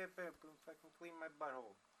 fucking clean my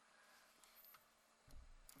butthole.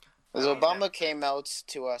 Has Obama came out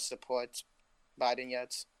to support Biden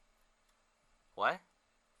yet? What?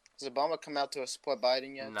 Has Obama come out to support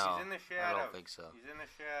Biden yet? No, He's in the I shadows. don't think so. He's in the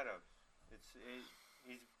shadows.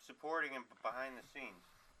 He's supporting him behind the scenes.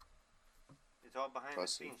 It's all behind the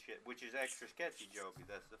scenes shit, which is extra sketchy, Joby.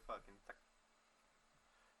 That's the fucking thing.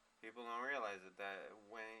 People don't realize that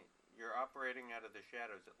when you're operating out of the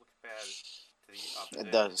shadows, it looks bad to the opposition.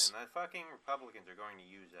 It does. And the fucking Republicans are going to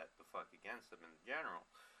use that to fuck against them in general.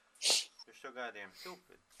 They're so goddamn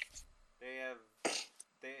stupid.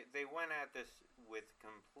 They went at this with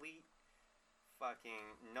complete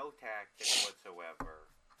fucking no tactic whatsoever.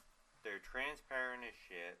 They're transparent as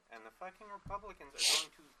shit, and the fucking Republicans are going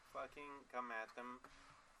to fucking come at them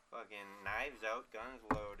fucking knives out, guns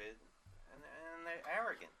loaded, and they're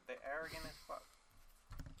arrogant. They're arrogant as fuck.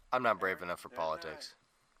 I'm not brave enough for politics.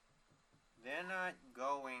 They're not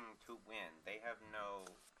going to win. They have no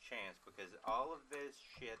chance because all of this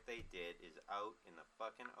shit they did is out in the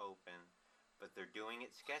fucking open, but they're doing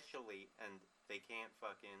it sketchily, and they can't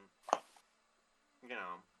fucking, you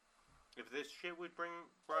know, if this shit was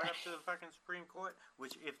brought up to the fucking Supreme Court,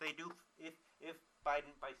 which if they do, if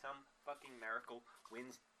Biden by some fucking miracle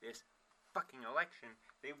wins this fucking election,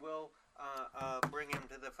 they will bring him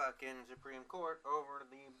to the fucking Supreme Court over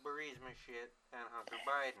the Burisma shit and Hunter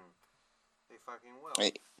Biden. They fucking will.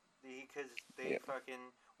 Because they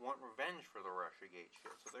fucking want revenge for the Russiagate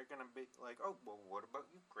shit. So they're gonna be like, oh, well, what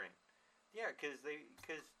about Ukraine? Yeah, because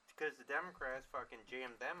the Democrats fucking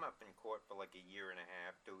jammed them up in court for like a year and a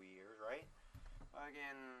half, 2 years, right?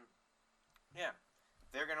 Fucking, yeah.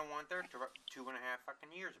 They're gonna want their 2.5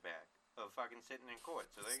 fucking years back of fucking sitting in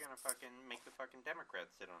court. So they're gonna fucking make the fucking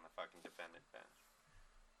Democrats sit on the fucking defendant bench.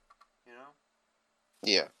 You know?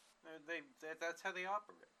 Yeah. That's how they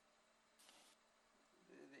operate.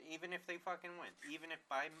 Even if they fucking win. Even if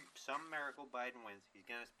by some miracle Biden wins, he's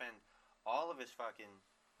gonna spend all of his fucking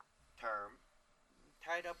term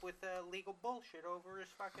tied up with legal bullshit over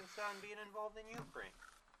his fucking son being involved in Ukraine.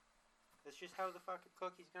 That's just how the fucking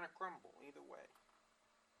cookie's gonna crumble, either way.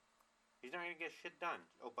 He's not gonna get shit done.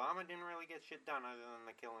 Obama didn't really get shit done other than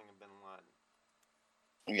the killing of bin Laden.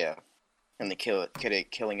 Yeah. And the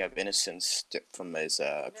killing of innocents from his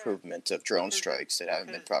improvement of drone strikes that haven't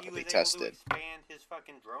been properly tested. He was able to expand his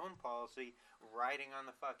fucking drone policy, riding on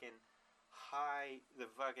the fucking high, the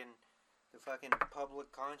fucking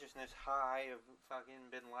public consciousness high of fucking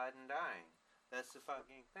bin Laden dying. That's the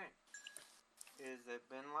fucking thing. Is that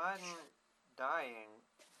bin Laden dying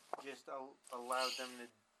just allowed them to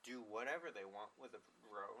do whatever they want with a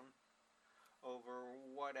drone over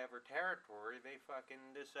whatever territory they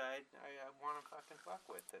fucking decide I want to fucking fuck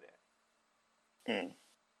with today.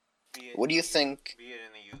 What do you think? Be it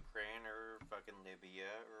in the Ukraine or fucking Libya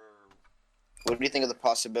or. What do you think of the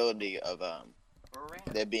possibility of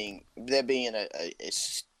there being an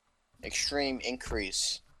extreme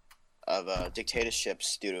increase of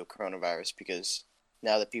dictatorships due to coronavirus? Because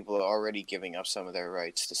now that people are already giving up some of their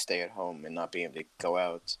rights to stay at home and not being able to go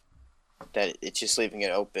out, that it's just leaving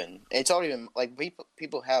it open. It's already been like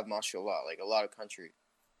people have martial law, like a lot of countries.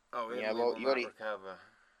 Oh, Italy will not recover.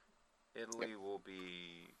 Italy will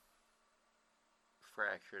be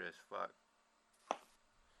fractured as fuck.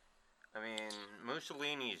 I mean,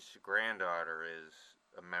 Mussolini's granddaughter is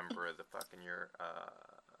a member of the fucking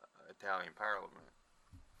Italian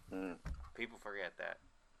parliament. People forget that.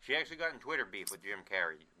 She actually got in Twitter beef with Jim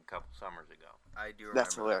Carrey a couple summers ago. I do remember.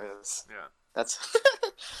 That's hilarious. Yeah.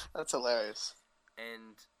 That's hilarious.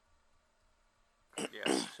 And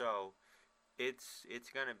Yeah, so it's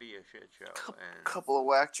gonna be a shit show. And couple of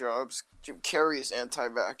whack jobs. Jim Carrey is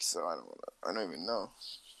anti-vax, so I don't even know.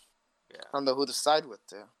 Yeah. I don't know who to side with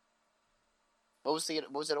there. What was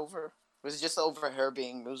it over? Was it just over her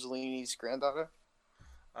being Mussolini's granddaughter?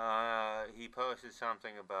 He posted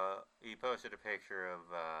something about. He posted a picture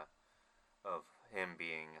of him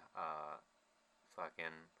being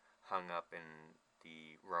fucking hung up in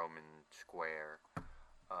the Roman square,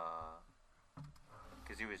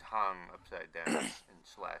 he was hung upside down and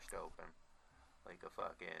slashed open. Like a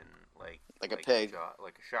fucking, like a pig.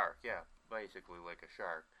 Like a shark, yeah. Basically like a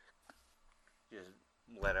shark. Just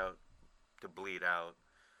let out to bleed out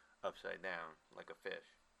upside down like a fish.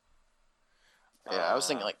 Yeah, I was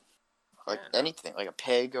thinking like anything, like a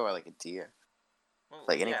pig or like a deer. Well,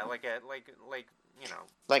 like yeah, anything. like you know,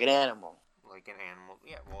 like an animal. like an animal.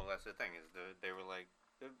 Yeah, well, that's the thing is they were like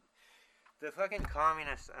the fucking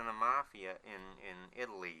communists and the mafia in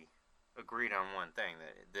Italy agreed on one thing,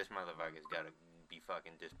 that this motherfucker's got to be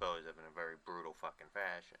fucking disposed of in a very brutal fucking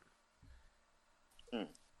fashion.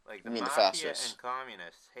 Like the You mean the mafia fascists? and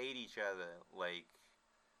communists hate each other like.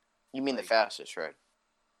 You mean like, the fascists, right?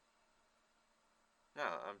 No,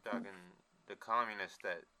 I'm talking the communists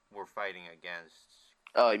that were fighting against.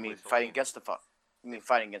 Oh, you mean Mussolini. fighting against the You mean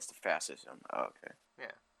fighting against the fascism? Oh, okay.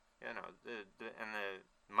 Yeah, no, the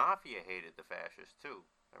mafia hated the fascists too.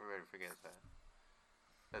 Everybody forgets that.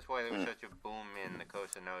 That's why there was such a boom in the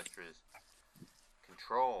Cosa Nostra's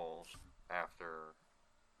control after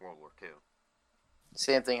World War II.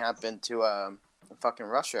 Same thing happened to fucking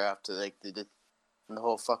Russia after like when the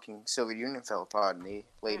whole fucking Soviet Union fell apart in the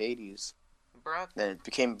late '80s. Then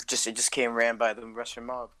it just came ran by the Russian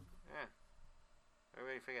mob. Yeah,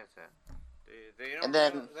 everybody forgets that. They don't. And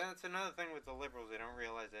then that's another thing with the liberals. They don't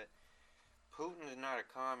realize that Putin is not a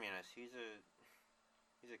communist. He's a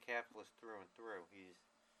capitalist through and through.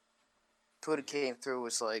 Putin came through,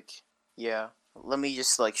 was like, yeah, let me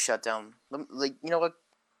just like shut down. Like, you know what?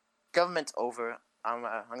 Government's over.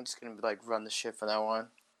 I'm just gonna like run the shit from now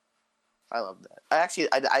on. I love that. I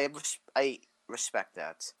respect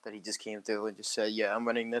that he just came through and just said, yeah, I'm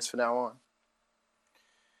running this from now on.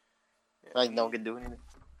 Yeah, like no one can do anything.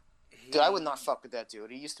 Dude, I would not fuck with that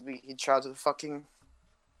dude. He used to be in charge of the fucking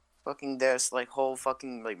there's like whole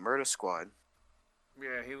fucking like murder squad.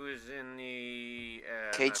 Yeah, he was in the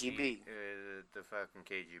KGB. The fucking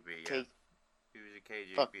KGB. Yeah, he was a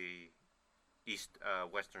KGB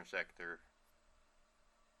Western Sector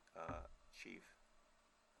chief.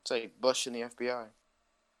 It's like Bush in the FBI.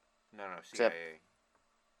 No, CIA.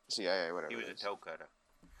 CIA, whatever. He was a toe cutter.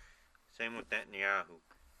 Same with Netanyahu.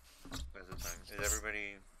 That's the thing.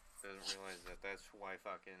 Everybody doesn't realize that's why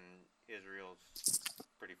fucking Israel's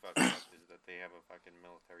pretty fucked up, is that they have a fucking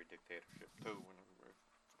military dictatorship too. When everybody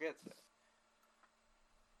forgets that.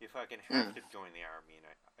 You fucking have to join the army in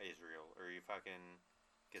Israel, or you fucking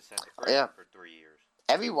get sent to prison for 3 years.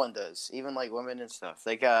 Everyone does, even like women and stuff.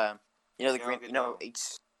 Like you know the green, you know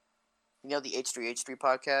the H3H3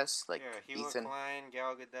 podcast, like Hila Ethan Klein,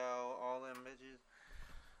 Gal Gadot, all them bitches.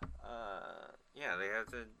 Yeah, they had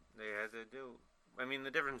to do. I mean,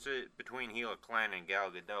 the difference between Hila Klein and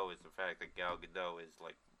Gal Gadot is the fact that Gal Gadot is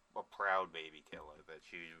like a proud baby killer, that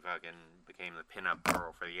she fucking became the pinup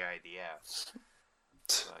girl for the IDF.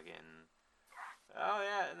 Fucking. Oh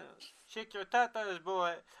yeah, no. Shake your tatas,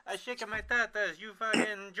 boy. I shake my tatas. You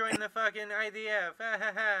fucking join the fucking IDF. Ha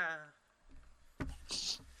ha ha.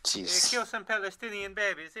 Jeez. Kill some Palestinian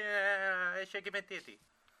babies. Yeah, I shake my titty.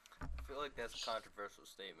 I feel like that's a controversial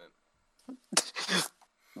statement.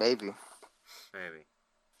 Maybe.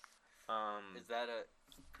 Is that a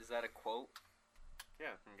quote?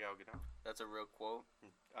 Yeah, from Gal Gadot. That's a real quote?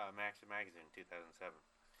 Maxim Magazine, 2007.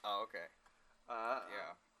 Oh, okay.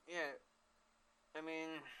 Yeah. I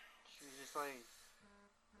mean, she's just like,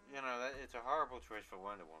 it's a horrible choice for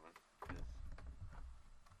Wonder Woman, because,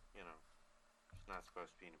 she's not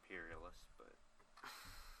supposed to be an imperialist, but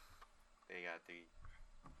they got the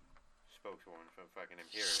spokeswoman for fucking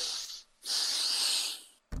imperialists.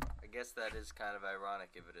 I guess that is kind of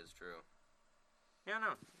ironic if it is true. Yeah,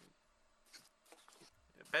 no.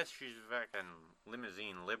 At best, she's a fucking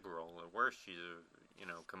limousine liberal. At worst, she's a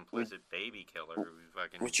complicit baby killer who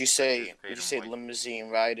fucking. Would you say limousine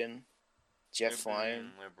riding, jet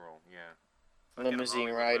flying? Liberal, yeah. Limousine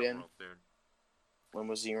riding.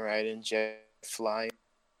 Limousine riding, jet flying.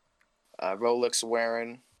 Rolex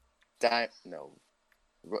wearing,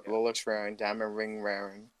 Rolex wearing, diamond ring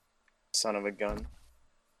wearing, son of a gun.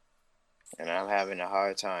 And I'm having a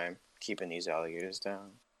hard time keeping these alligators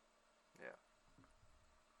down. Yeah.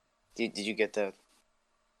 Did you get that?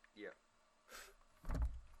 Yeah. I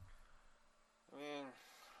mean,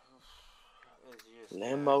 it's just,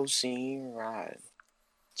 limousine ride,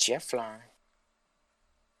 jet flying.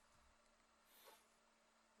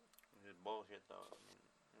 It's bullshit though. I mean,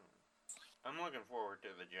 I'm looking forward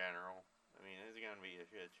to the general. I mean, it's gonna be a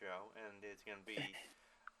shit show, and it's gonna be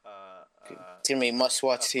it's gonna be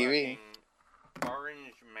must-watch TV.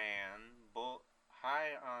 Orange man,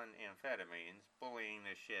 high on amphetamines, bullying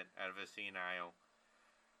the shit out of a senile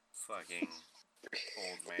fucking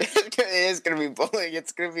old man. It is gonna be bullying.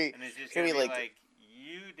 It's gonna be. And it's just gonna gonna be be like- like,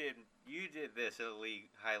 you did this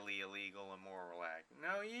highly illegal and moral act.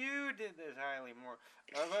 No, you did this highly moral.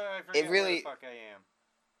 I forget where really- the fuck I am.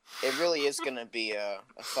 It really is gonna be a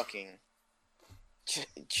fucking.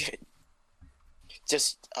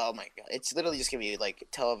 Just oh my god! It's literally just gonna be like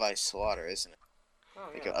televised slaughter, isn't it? Oh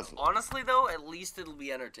Like yeah. Honestly, though, at least it'll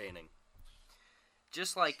be entertaining.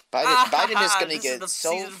 Just like Biden is gonna this get is the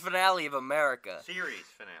so- season finale of America. Series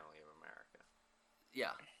finale of America.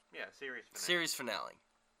 Yeah, Yeah, series finale. series finale.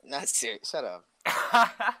 Not serious. Shut up.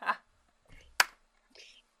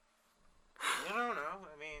 You don't know.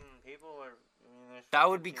 I mean, people are. There's That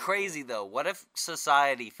would be people- crazy, though. What if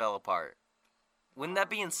society fell apart? Wouldn't that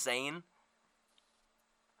be insane?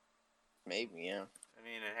 Maybe yeah. I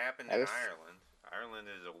mean, it happened I in was- Ireland. Ireland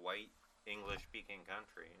is a white English-speaking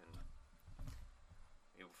country, and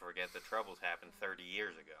people forget the troubles happened 30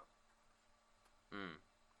 years ago. Hmm.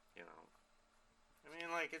 You know. I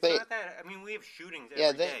mean, like it's They- not that. I mean, we have shootings Yeah,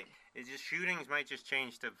 every they- day. It's just shootings might just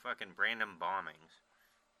change to fucking random bombings.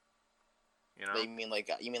 You know. You mean like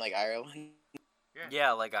Ireland?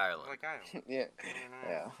 Yeah, like Ireland. Like Ireland. Yeah. You know,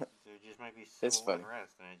 Yeah. There just might be It's civil funny.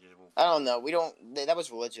 unrest, and it just will. I don't know. We don't. That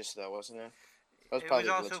was religious though, wasn't it? That was It was probably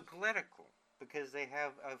also religious. political because they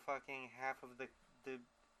have a fucking half of the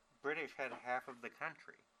British had half of the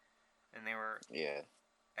country, and they were Yeah.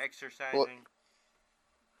 exercising,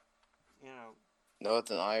 you know,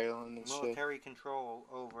 Northern Ireland and shit. military control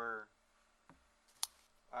over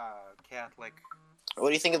Catholic. What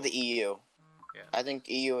do you think of the EU? Yeah. I think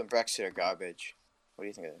EU and Brexit are garbage. What do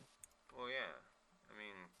you think of it? Well, yeah. I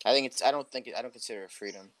mean, I think it's. I don't consider it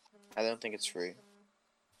freedom. I don't think it's free.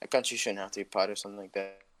 A country shouldn't have to be part of something like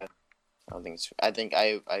that. I don't think it's. I think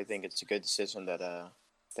it's a good decision that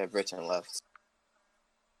that Britain left.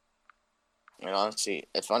 And honestly,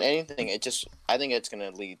 if on anything, I think it's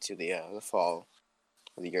gonna lead to the fall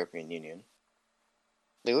of the European Union.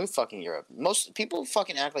 They leave fucking Europe. Most people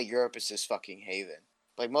fucking act like Europe is this fucking haven.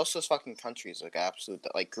 Like most of those fucking countries, like absolute,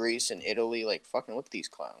 like Greece and Italy, like fucking look at these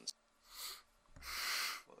clowns.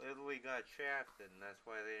 well, Italy got shafted, and that's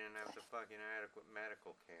why they didn't have the fucking adequate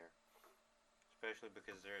medical care, especially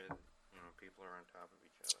because people are on top of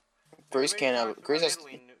each other. Greece can't have. Greece has.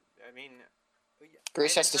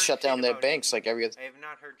 Greece has to shut down their banks like every other. I have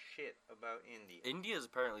not heard shit about India. India is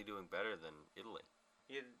apparently doing better than Italy.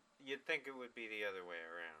 You'd think it would be the other way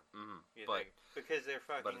around. Mm-hmm. But Because they're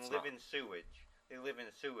fucking it's live not. in sewage. They live in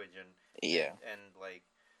sewage Yeah. and like,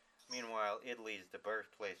 meanwhile Italy's the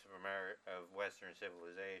birthplace of of Western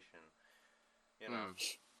civilization. You know,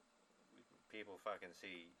 people fucking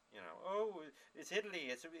see. Oh, it's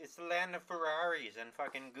Italy. It's the land of Ferraris and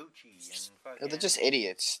fucking Gucci and fucking. They're just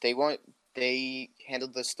idiots. They want. They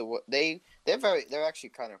handled this they're actually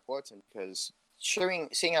kind of important because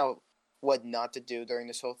seeing how what not to do during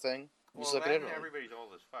this whole thing. Just look at that Italy. and everybody's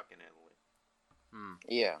old as fucking Italy.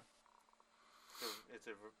 Yeah. So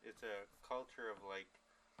it's a culture of like,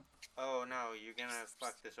 oh no, you're gonna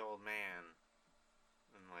fuck this old man,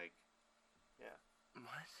 and like, yeah.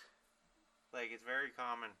 what? Like it's very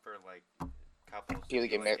common for like couples People to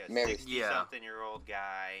be get like married. a Yeah. 60-something-year-old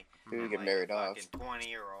guy People and get like married a off. fucking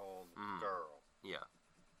 20-year-old girl. Yeah.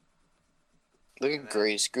 Look And at that-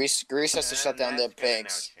 Greece. Greece has to shut down their that's gonna now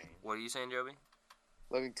banks. change. What are you saying, Joby?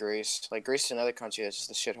 Look at Greece. Like Greece is another country that's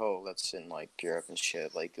just a shithole that's in like Europe and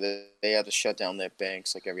shit. Like they have to shut down their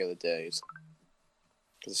banks like every other day.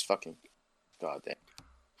 Cause it's fucking goddamn.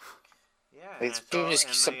 Yeah, It's and, people just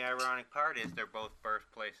and some- the ironic part is they're both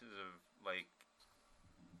birthplaces of like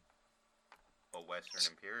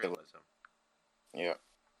Western imperialism. Yeah.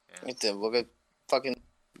 Yeah. Look at fucking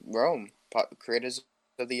Rome, creators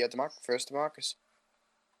of the first democracy.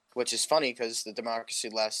 Which is funny because the democracy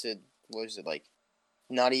lasted, what was it, like,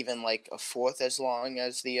 not even like a fourth as long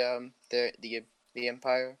as the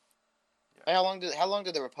empire. Yeah. Like, how long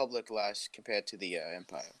did the republic last compared to the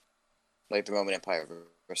empire? Like the Roman Empire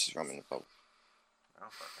versus Roman Republic. I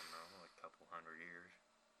don't fucking know, like a couple hundred years.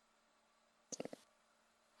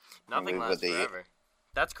 Nothing with lasts the- forever.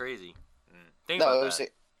 That's crazy. Mm. Think No, about it was that.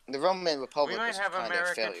 the Roman Republic We might was have kind of a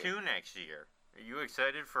America failure. 2 next year. Are you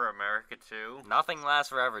excited for America 2? Nothing lasts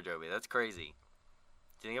forever, Joby. That's crazy.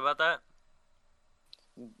 Do you think about that?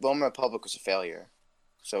 Roman Republic was a failure,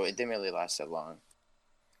 so it didn't really last that long.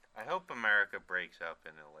 I hope America breaks up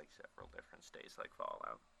into like several different states like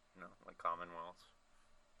Fallout. Like Commonwealths.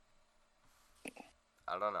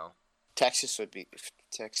 I don't know. Texas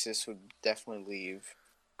would definitely leave.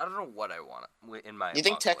 I don't know what I want in my. You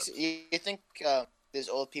think apocalypse. Texas? You think there's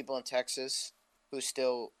old people in Texas who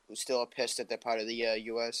still are pissed that they're part of the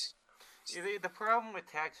U.S. The problem with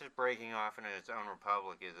Texas breaking off into its own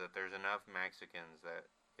republic is that there's enough Mexicans that,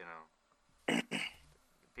 you know,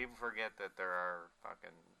 people forget that there are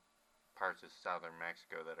fucking parts of southern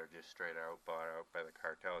Mexico that are just straight out bought out by the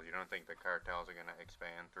cartels. You don't think the cartels are going to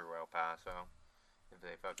expand through El Paso if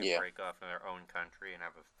they fucking Yeah. break off in their own country and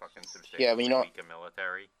have a fucking Yeah, substantially but you know, weaker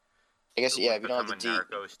military? I guess It yeah. would If you don't become have a the D.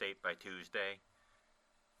 narco state by Tuesday.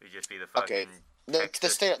 It'd just be the Okay, fucking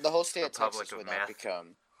the whole state of Republic Texas of would not Meth.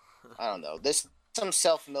 become. I don't know. There's some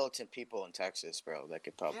self-militant people in Texas, bro, that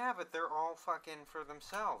could probably. Yeah, but they're all fucking for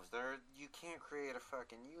themselves. You can't create a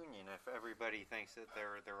fucking union if everybody thinks that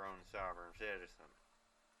they're their own sovereign citizen.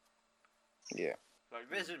 Yeah. Like,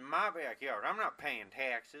 this is my backyard. I'm not paying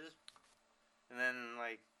taxes. And then,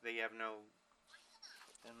 like, they have no.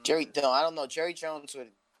 No, I don't know. Jerry Jones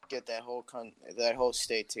would get that whole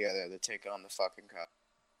state together to take on the fucking cop.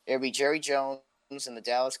 It'd be Jerry Jones and the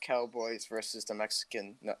Dallas Cowboys versus the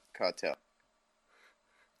Mexican cartel.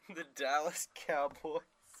 The Dallas Cowboys.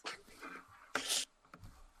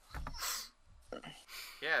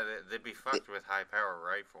 Yeah, they'd be fucked with high power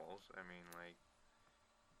rifles. I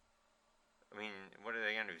mean, what are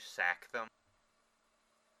they gonna do? Sack them?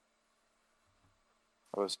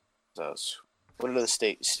 What are the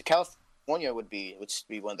states? California would be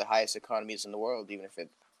one of the highest economies in the world, even if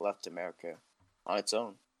it left America on its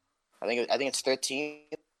own. I think it's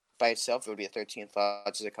 13th by itself. It would be the 13th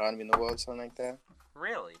largest economy in the world, something like that.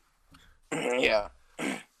 Really? Yeah.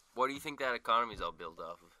 What do you think that economy's all built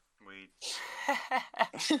off of? Weed.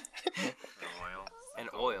 And oil. And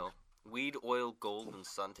oil. Weed, oil, gold, and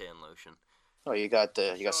suntan lotion. Oh, you got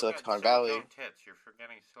Silicon Valley. Silicone tits. You're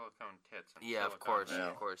forgetting silicone tits. And Yeah, Silicon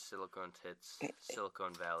of course, Silicon tits,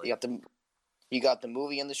 Silicon Valley. You got the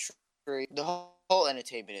movie industry. The whole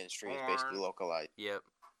entertainment industry is basically localized. Yep.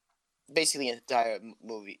 Basically,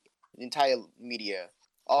 the entire media.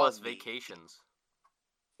 All Plus vacations.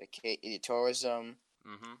 Tourism.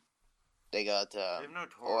 Mm-hmm. They got They have no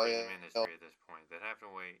tourism oil. industry at this point. They'd have to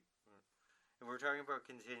wait. If we're talking about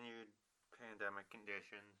continued pandemic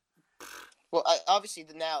conditions. Well, obviously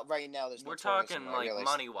right now there's no We're tourism. talking like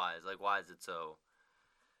money wise. Like, why is it so?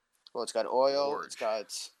 Well, it's got oil. Gorge.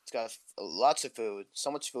 It's got lots of food.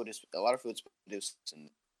 So much food a lot of food's produced in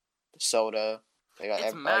soda. They got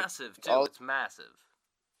It's massive too. It's massive.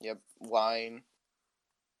 Yep, wine.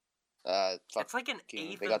 It's like an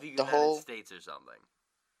eighth of the United States or something.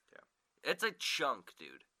 Yeah, it's a chunk,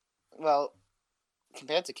 dude. Well,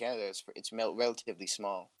 compared to Canada, it's relatively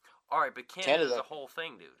small. All right, but Canada's a whole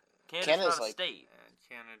thing, dude. Canada's not a state.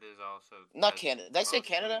 Canada's also not Canada. Did I say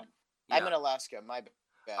Canada? Yeah. I'm in Alaska. My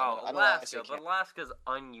bad. Oh, Alaska, but Alaska's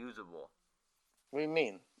unusable. What do you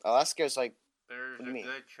mean? Alaska's like. There's a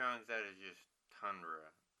good chunk that is just tundra.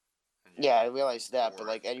 Yeah, I realize that, but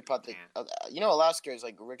like any part that Alaska is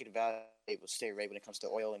like a wicked valuable state, right? When it comes to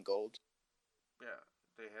oil and gold. Yeah,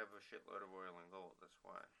 they have a shitload of oil and gold. That's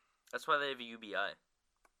why. That's why they have a UBI.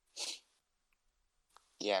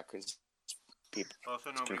 Yeah, because people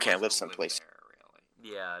can't live someplace. There,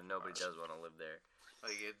 really. Yeah, nobody does want to live there.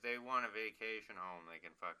 Like, if they want a vacation home, they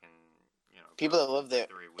can fucking, people that live there.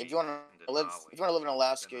 If you want to live in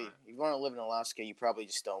Alaska, you probably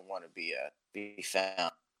just don't want to be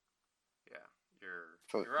found. Yeah,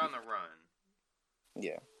 you're on the run.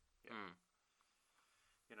 Yeah. Mm.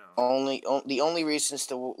 The only reasons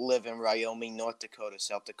to live in Wyoming, North Dakota,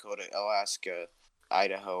 South Dakota, Alaska,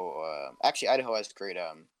 Idaho. Actually, Idaho has great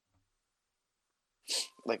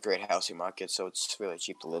great housing market, so it's really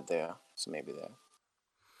cheap to live there. So maybe there.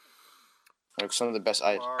 Like some of the best.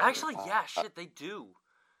 Actually, yeah, shit, they do.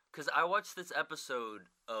 Because I watched this episode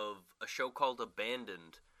of a show called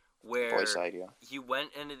Abandoned, where he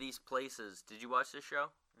went into these places. Did you watch this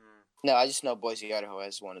show? No, I just know Boise, Idaho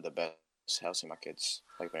has one of the best housing markets.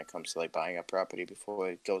 Like when it comes to like buying a property before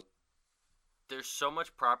it goes. There's so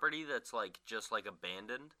much property that's like just like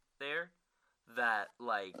abandoned there, that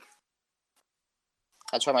like.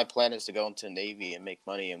 That's why my plan is to go into the Navy and make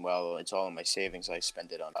money, and while it's all in my savings, I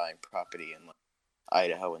spend it on buying property in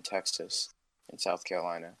Idaho and Texas and South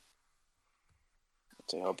Carolina.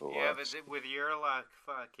 I hope it works. Yeah, but with your luck,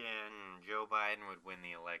 fucking Joe Biden would win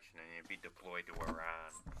the election and he'd be deployed to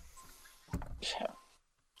Iran. Yeah,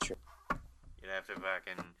 sure. You'd have to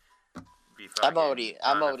fucking be fucking I'm already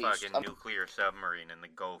nuclear submarine in the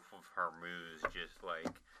Gulf of Hormuz, just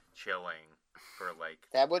like chilling for like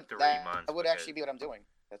 3 months. That would actually be what I'm doing.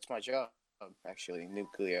 That's my job, actually,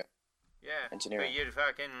 nuclear. Yeah, engineering. But you'd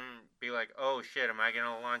fucking be like, oh shit, am I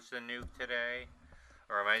gonna launch the nuke today?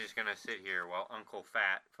 Or am I just gonna sit here while Uncle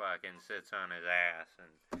Fat fucking sits on his ass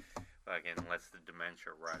and fucking lets the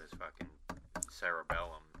dementia rot his fucking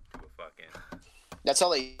cerebellum to a fucking That's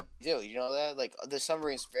all they do. You know that? Like the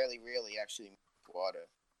submarines very rarely actually move water.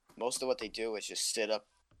 Most of what they do is just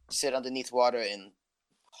sit underneath water in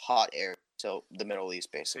hot air. So the Middle East,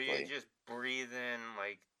 So you basically. just breathe in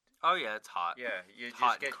like. Oh yeah, it's hot. Yeah, you It's just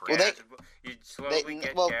hot get and crazy. gas. You slowly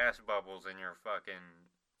get gas bubbles in your fucking.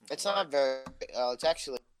 It's blood. not very. It's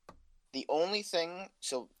actually the only thing.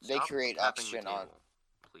 So they Stop create tapping oxygen the on. table,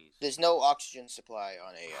 please. There's no oxygen supply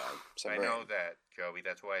on a I submarine. know that, Joey.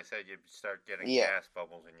 That's why I said you'd start getting Yeah. gas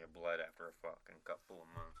bubbles in your blood after a fucking couple of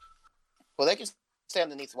months. Well, they can stay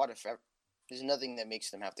underneath water forever. There's nothing that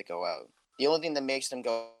makes them have to go out. The only thing that makes them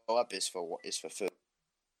go up is for food.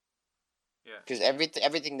 Yeah. Because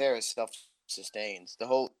everything there is self-sustained.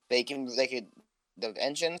 The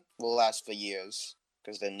engine will last for years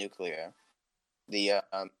because they're nuclear. They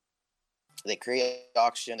create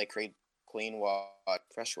oxygen. They create clean water,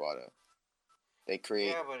 fresh water. They create.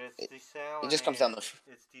 Yeah, but it's desalinated. It just comes down to.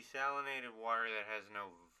 It's desalinated water that has no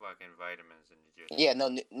fucking vitamins and it just. Yeah,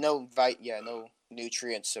 no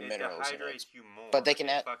nutrients or minerals. It dehydrates you more. But they can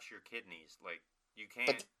it fucks your kidneys. Like you can't.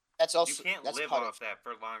 But that's also you can't that's live part off of, that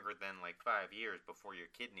for longer than like 5 years before your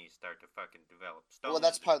kidneys start to fucking develop stones. Well,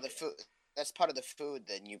 that's part of the food. That's part of the food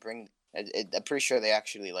that you bring. I'm pretty sure they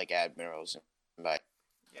actually like add minerals, but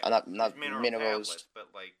yeah, not minerals. Tablets, but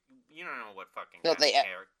like you don't know what fucking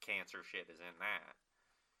cancer shit is in that.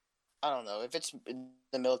 I don't know if it's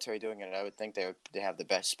the military doing it. I would think they have the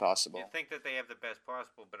best possible. You think that they have the best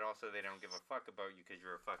possible, but also they don't give a fuck about you because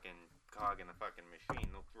you're a fucking cog in the fucking machine.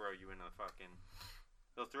 They'll throw you in the fucking.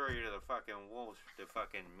 They'll throw you to the fucking wolves to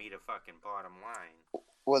fucking meet a fucking bottom line.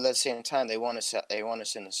 Well, at the same time, they want us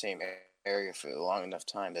in the same area for a long enough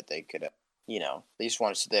time that they could, they just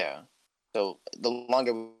want us there. So the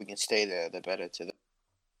longer we can stay there, the better to them.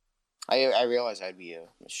 I realize I'd be a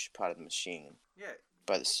part of the machine. Yeah.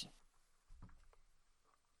 But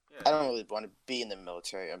I don't really want to be in the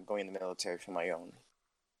military. I'm going in the military for my own.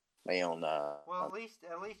 Well, at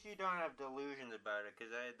least you don't have delusions about it.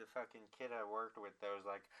 Cause I had the fucking kid I worked with that was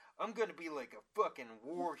like, I'm gonna be like a fucking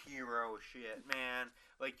war hero, shit, man.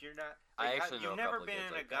 Like you're not. Like, I actually know you've a never couple been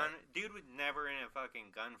kids in a like gun. that. Dude was never in a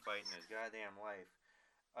fucking gunfight in his goddamn life,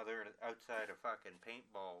 outside a fucking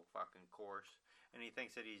paintball fucking course, and he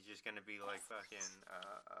thinks that he's just gonna be like fucking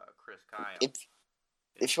Chris Kyle. If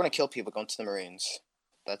you want to kill people, go into the Marines.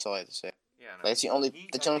 That's all I have to say. Yeah, no, that's the only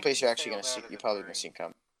place you're actually gonna see. You're probably gonna see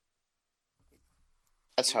come.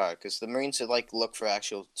 That's hard because the Marines look for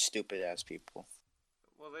actual stupid ass people.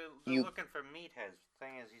 Well, they're looking for meatheads.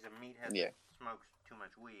 Thing is, he's a meathead that smokes too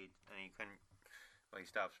much weed, and he couldn't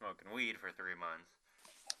stop smoking weed for 3 months.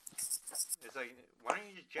 It's like, why don't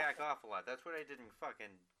you just jack off a lot? That's what I did in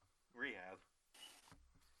fucking rehab.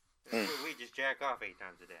 We just jack off 8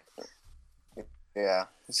 times a day. Yeah,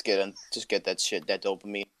 just get that shit, that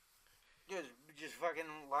dopamine. Just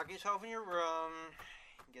fucking lock yourself in your room,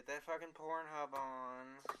 get that fucking Pornhub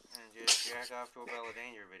on, and just jack off to a Bella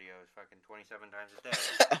Danger videos fucking 27 times a day.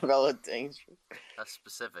 Bella Danger. That's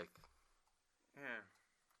specific. Yeah.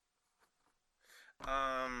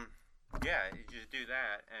 Yeah, you just do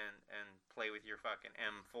that and play with your fucking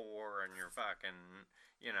M4 and your fucking,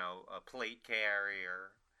 a plate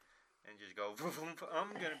carrier. And just go, I'm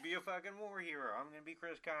going to be a fucking war hero. I'm going to be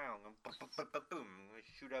Chris Kyle. I'm going to boom,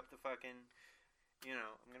 shoot up the fucking,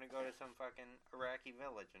 I'm going to go to some fucking Iraqi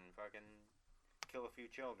village and fucking kill a few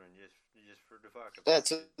children just for the fuck of it.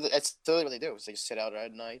 That's totally what they do. Is they just sit out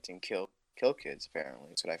at night and kill kids, apparently.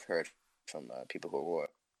 That's what I've heard from people who are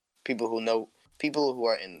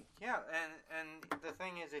in. Yeah, and the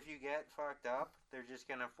thing is, if you get fucked up, they're just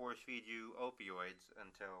going to force feed you opioids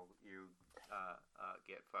until you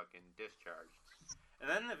get fucking discharged. And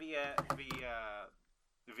then the VA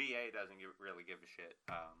doesn't really give a shit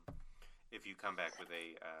if you come back with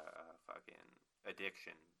a fucking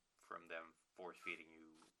addiction from them force feeding you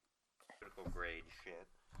critical grade shit.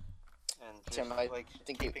 And just, Tim, I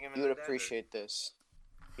think you would appreciate this.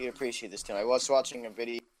 You'd appreciate this, Tim. I was watching a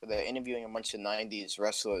video where they're interviewing a bunch of 90s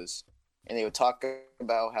wrestlers, and they would talk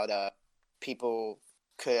about how the people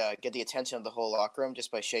could get the attention of the whole locker room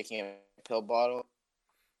just by shaking a pill bottle,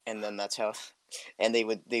 and then that's how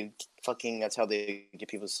you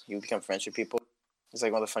become friends with people. It's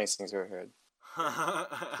like one of the funniest things I've ever heard.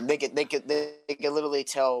 They could literally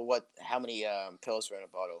tell how many pills were in a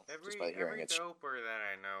bottle just by hearing it. Every doper that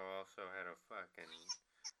I know also had a fucking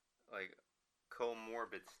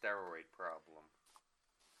comorbid steroid problem.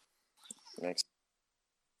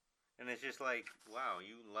 And it's just like, wow,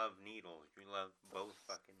 you love needles. You love both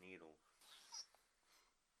fucking needles.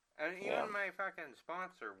 And even my fucking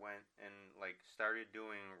sponsor went and started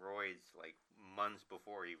doing roids months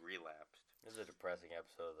before he relapsed. This is a depressing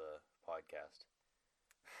episode of the podcast.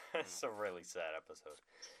 It's a really sad episode.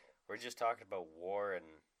 We're just talking about war and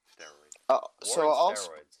Steroids. war So and all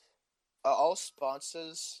steroids. are all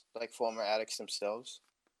sponsors like former addicts themselves?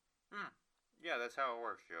 Yeah, that's how it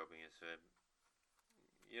works, Joby. It's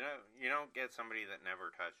you don't get somebody that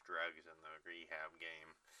never touched drugs in the rehab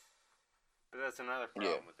game. But that's another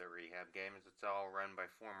problem with the rehab game is it's all run by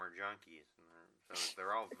former junkies, and so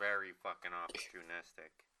they're all very fucking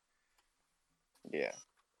opportunistic. Yeah.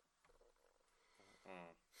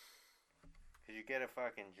 Cause you get a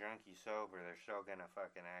fucking junkie sober, they're still gonna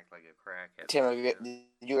fucking act like a crackhead. Tim, did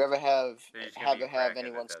you ever have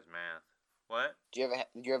anyone? That does math. What? Did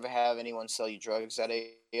you ever have anyone sell you drugs at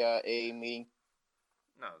a meeting?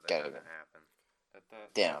 No, that doesn't happen.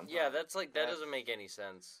 Damn. Yeah, that doesn't make any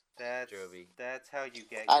sense. Joby. That's how you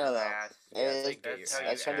get I your don't know. ass. Yeah,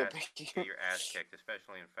 That's how you get your ass kicked,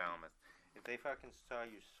 especially in Falmouth. If they fucking saw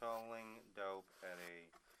you selling dope at a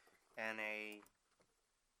NA,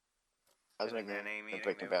 I was an making NA meeting,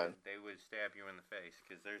 Breaking Bad. they would stab you in the face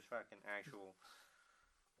because there's fucking actual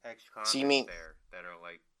ex-convicts there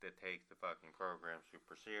that take the fucking program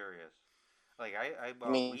super serious. Like I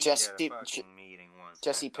bought weed at a fucking meeting once.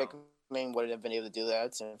 Jesse Pickman wouldn't have been able to do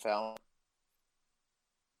that in Falmouth.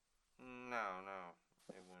 No,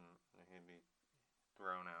 it wouldn't. He'd be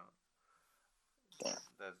thrown out. Damn.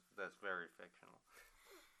 That's very fictional.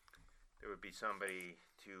 There would be somebody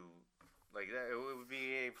to like that. It would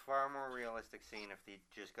be a far more realistic scene if he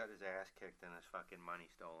just got his ass kicked and his fucking money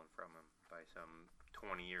stolen from him by some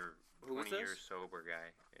 20 year sober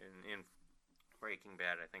guy. In Breaking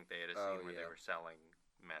Bad, I think they had a scene where they were selling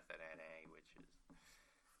meth at NA, which is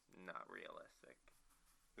not realistic.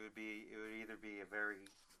 It would either be a very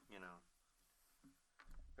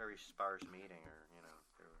very sparse meeting, or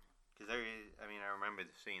because I remember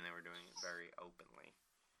the scene, they were doing it very openly.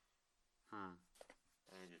 And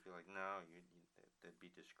you'd just be like, no, they'd be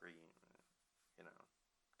discreet,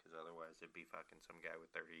 because otherwise it'd be fucking some guy with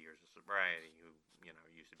 30 years of sobriety who,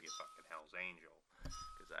 used to be a fucking Hell's Angel.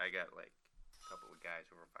 Because I got, like, a couple of guys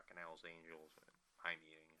who were fucking Hell's Angels at my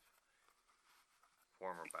meetings.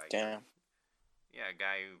 Former bikers. Damn. Yeah, a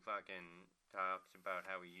guy who fucking talks about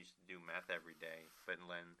how he used to do meth every day, but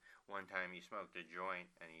then one time he smoked a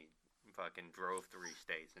joint and he fucking drove 3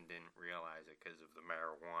 states and didn't realize it because of the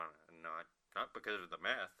marijuana and not because of the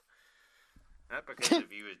meth. Not because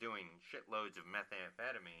if he was doing shitloads of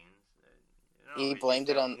methamphetamines. He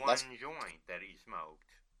blamed it on one joint that he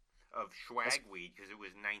smoked of swagweed because it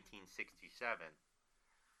was 1967.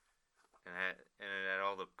 And it had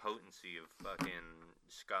all the potency of fucking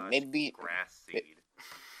Scotch grass seed.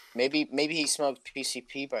 Maybe he smoked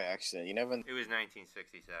PCP by accident. You never. It was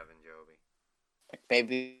 1967, Joby.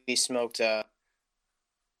 Maybe he smoked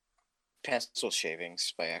pencil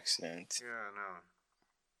shavings by accident. Yeah, no.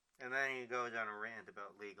 And then he goes on a rant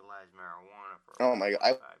about legalized marijuana for. Oh my god!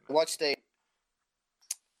 I watched it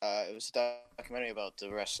was a documentary about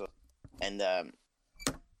the wrestler, and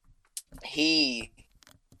he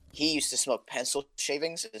used to smoke pencil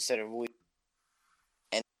shavings instead of weed.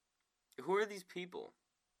 And who are these people?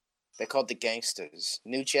 They're called the Gangsters.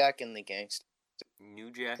 New Jack and the Gangsters.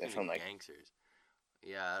 New Jack and the Gangsters.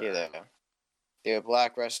 Yeah. They're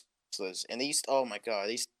black wrestlers, and they used. Oh my god!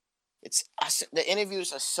 The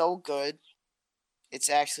interviews are so good. It's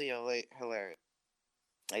actually hilarious.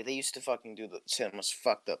 Like, they used to fucking do the most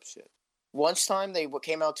fucked up shit. Once time they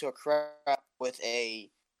came out to a crowd with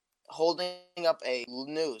holding up a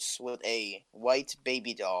noose with a white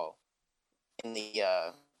baby doll in the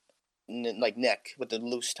neck, with the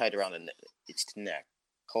noose tied around its neck,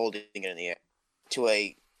 holding it in the air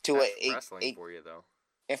wrestling for you though.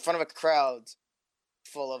 In front of a crowd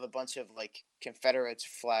full of a bunch of Confederate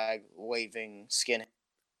flag waving skinheads.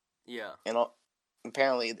 Yeah. And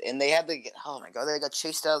apparently, and they had to get. Oh my god! They got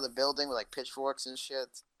chased out of the building with pitchforks and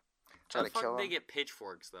shit. How the fuck did they get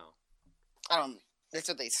pitchforks though? I don't. That's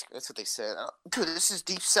what they said. Dude, this is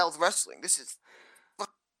Deep South wrestling. This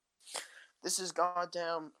is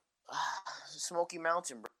goddamn Smoky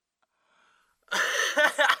Mountain, bro.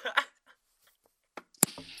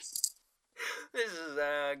 This is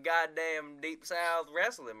goddamn Deep South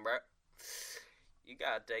wrestling, bro. You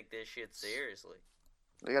gotta take this shit seriously.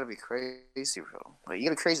 You gotta be crazy, bro. You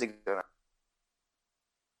gotta be crazy to go.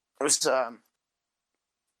 It was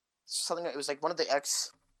something. It was one of the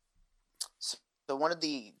So one of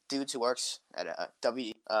the dudes who works at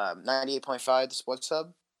 98.5, the sports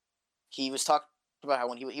hub, he was talking about how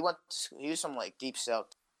when he was from Deep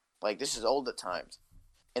South, this is older times,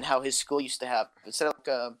 and how his school used to have, instead of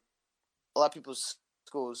a lot of people's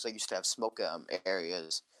schools used to have smoke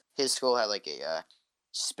areas. His school had a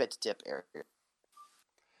spit dip area.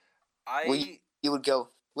 you would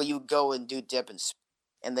go and do dip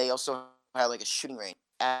and they also had like a shooting range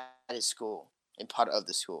at his school in part of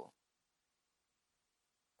the school.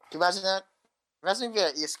 Can you imagine that? Imagine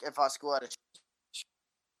if our school had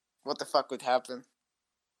what the fuck would happen?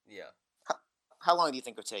 Yeah. How long do you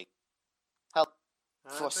think it would take? How I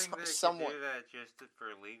for don't think they someone? could do that just for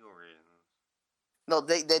legal reasons. No,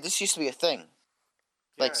 they this used to be a thing.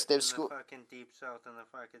 Like Yeah, their in school. the fucking deep south in the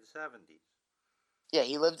fucking 70s. Yeah,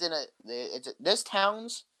 he lived in there's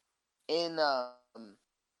towns in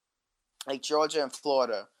like Georgia and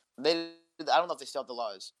Florida. I don't know if they still have the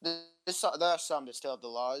laws. There are some that still have the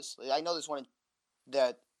laws. Like, I know there's one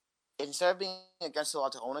that instead of being against the law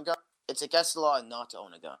to own a gun, it's against the law not to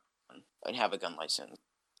own a gun and have a gun license.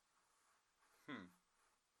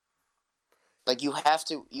 Like you have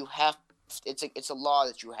to. It's a law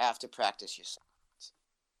that you have to practice yourself.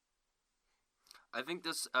 I think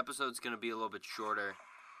this episode's gonna be a little bit shorter,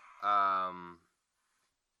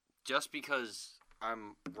 just because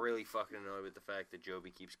I'm really fucking annoyed with the fact that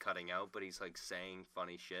Joby keeps cutting out, but he's like saying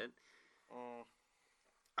funny shit.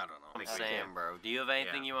 I don't know. I'm saying, bro. Do you have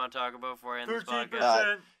anything you want to talk about before I end this 13%.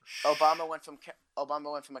 podcast? Obama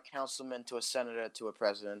went from a councilman to a senator to a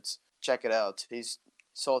president. Check it out. His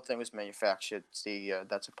whole thing was manufactured.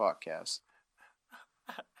 That's a podcast.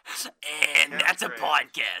 And that's a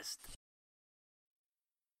podcast.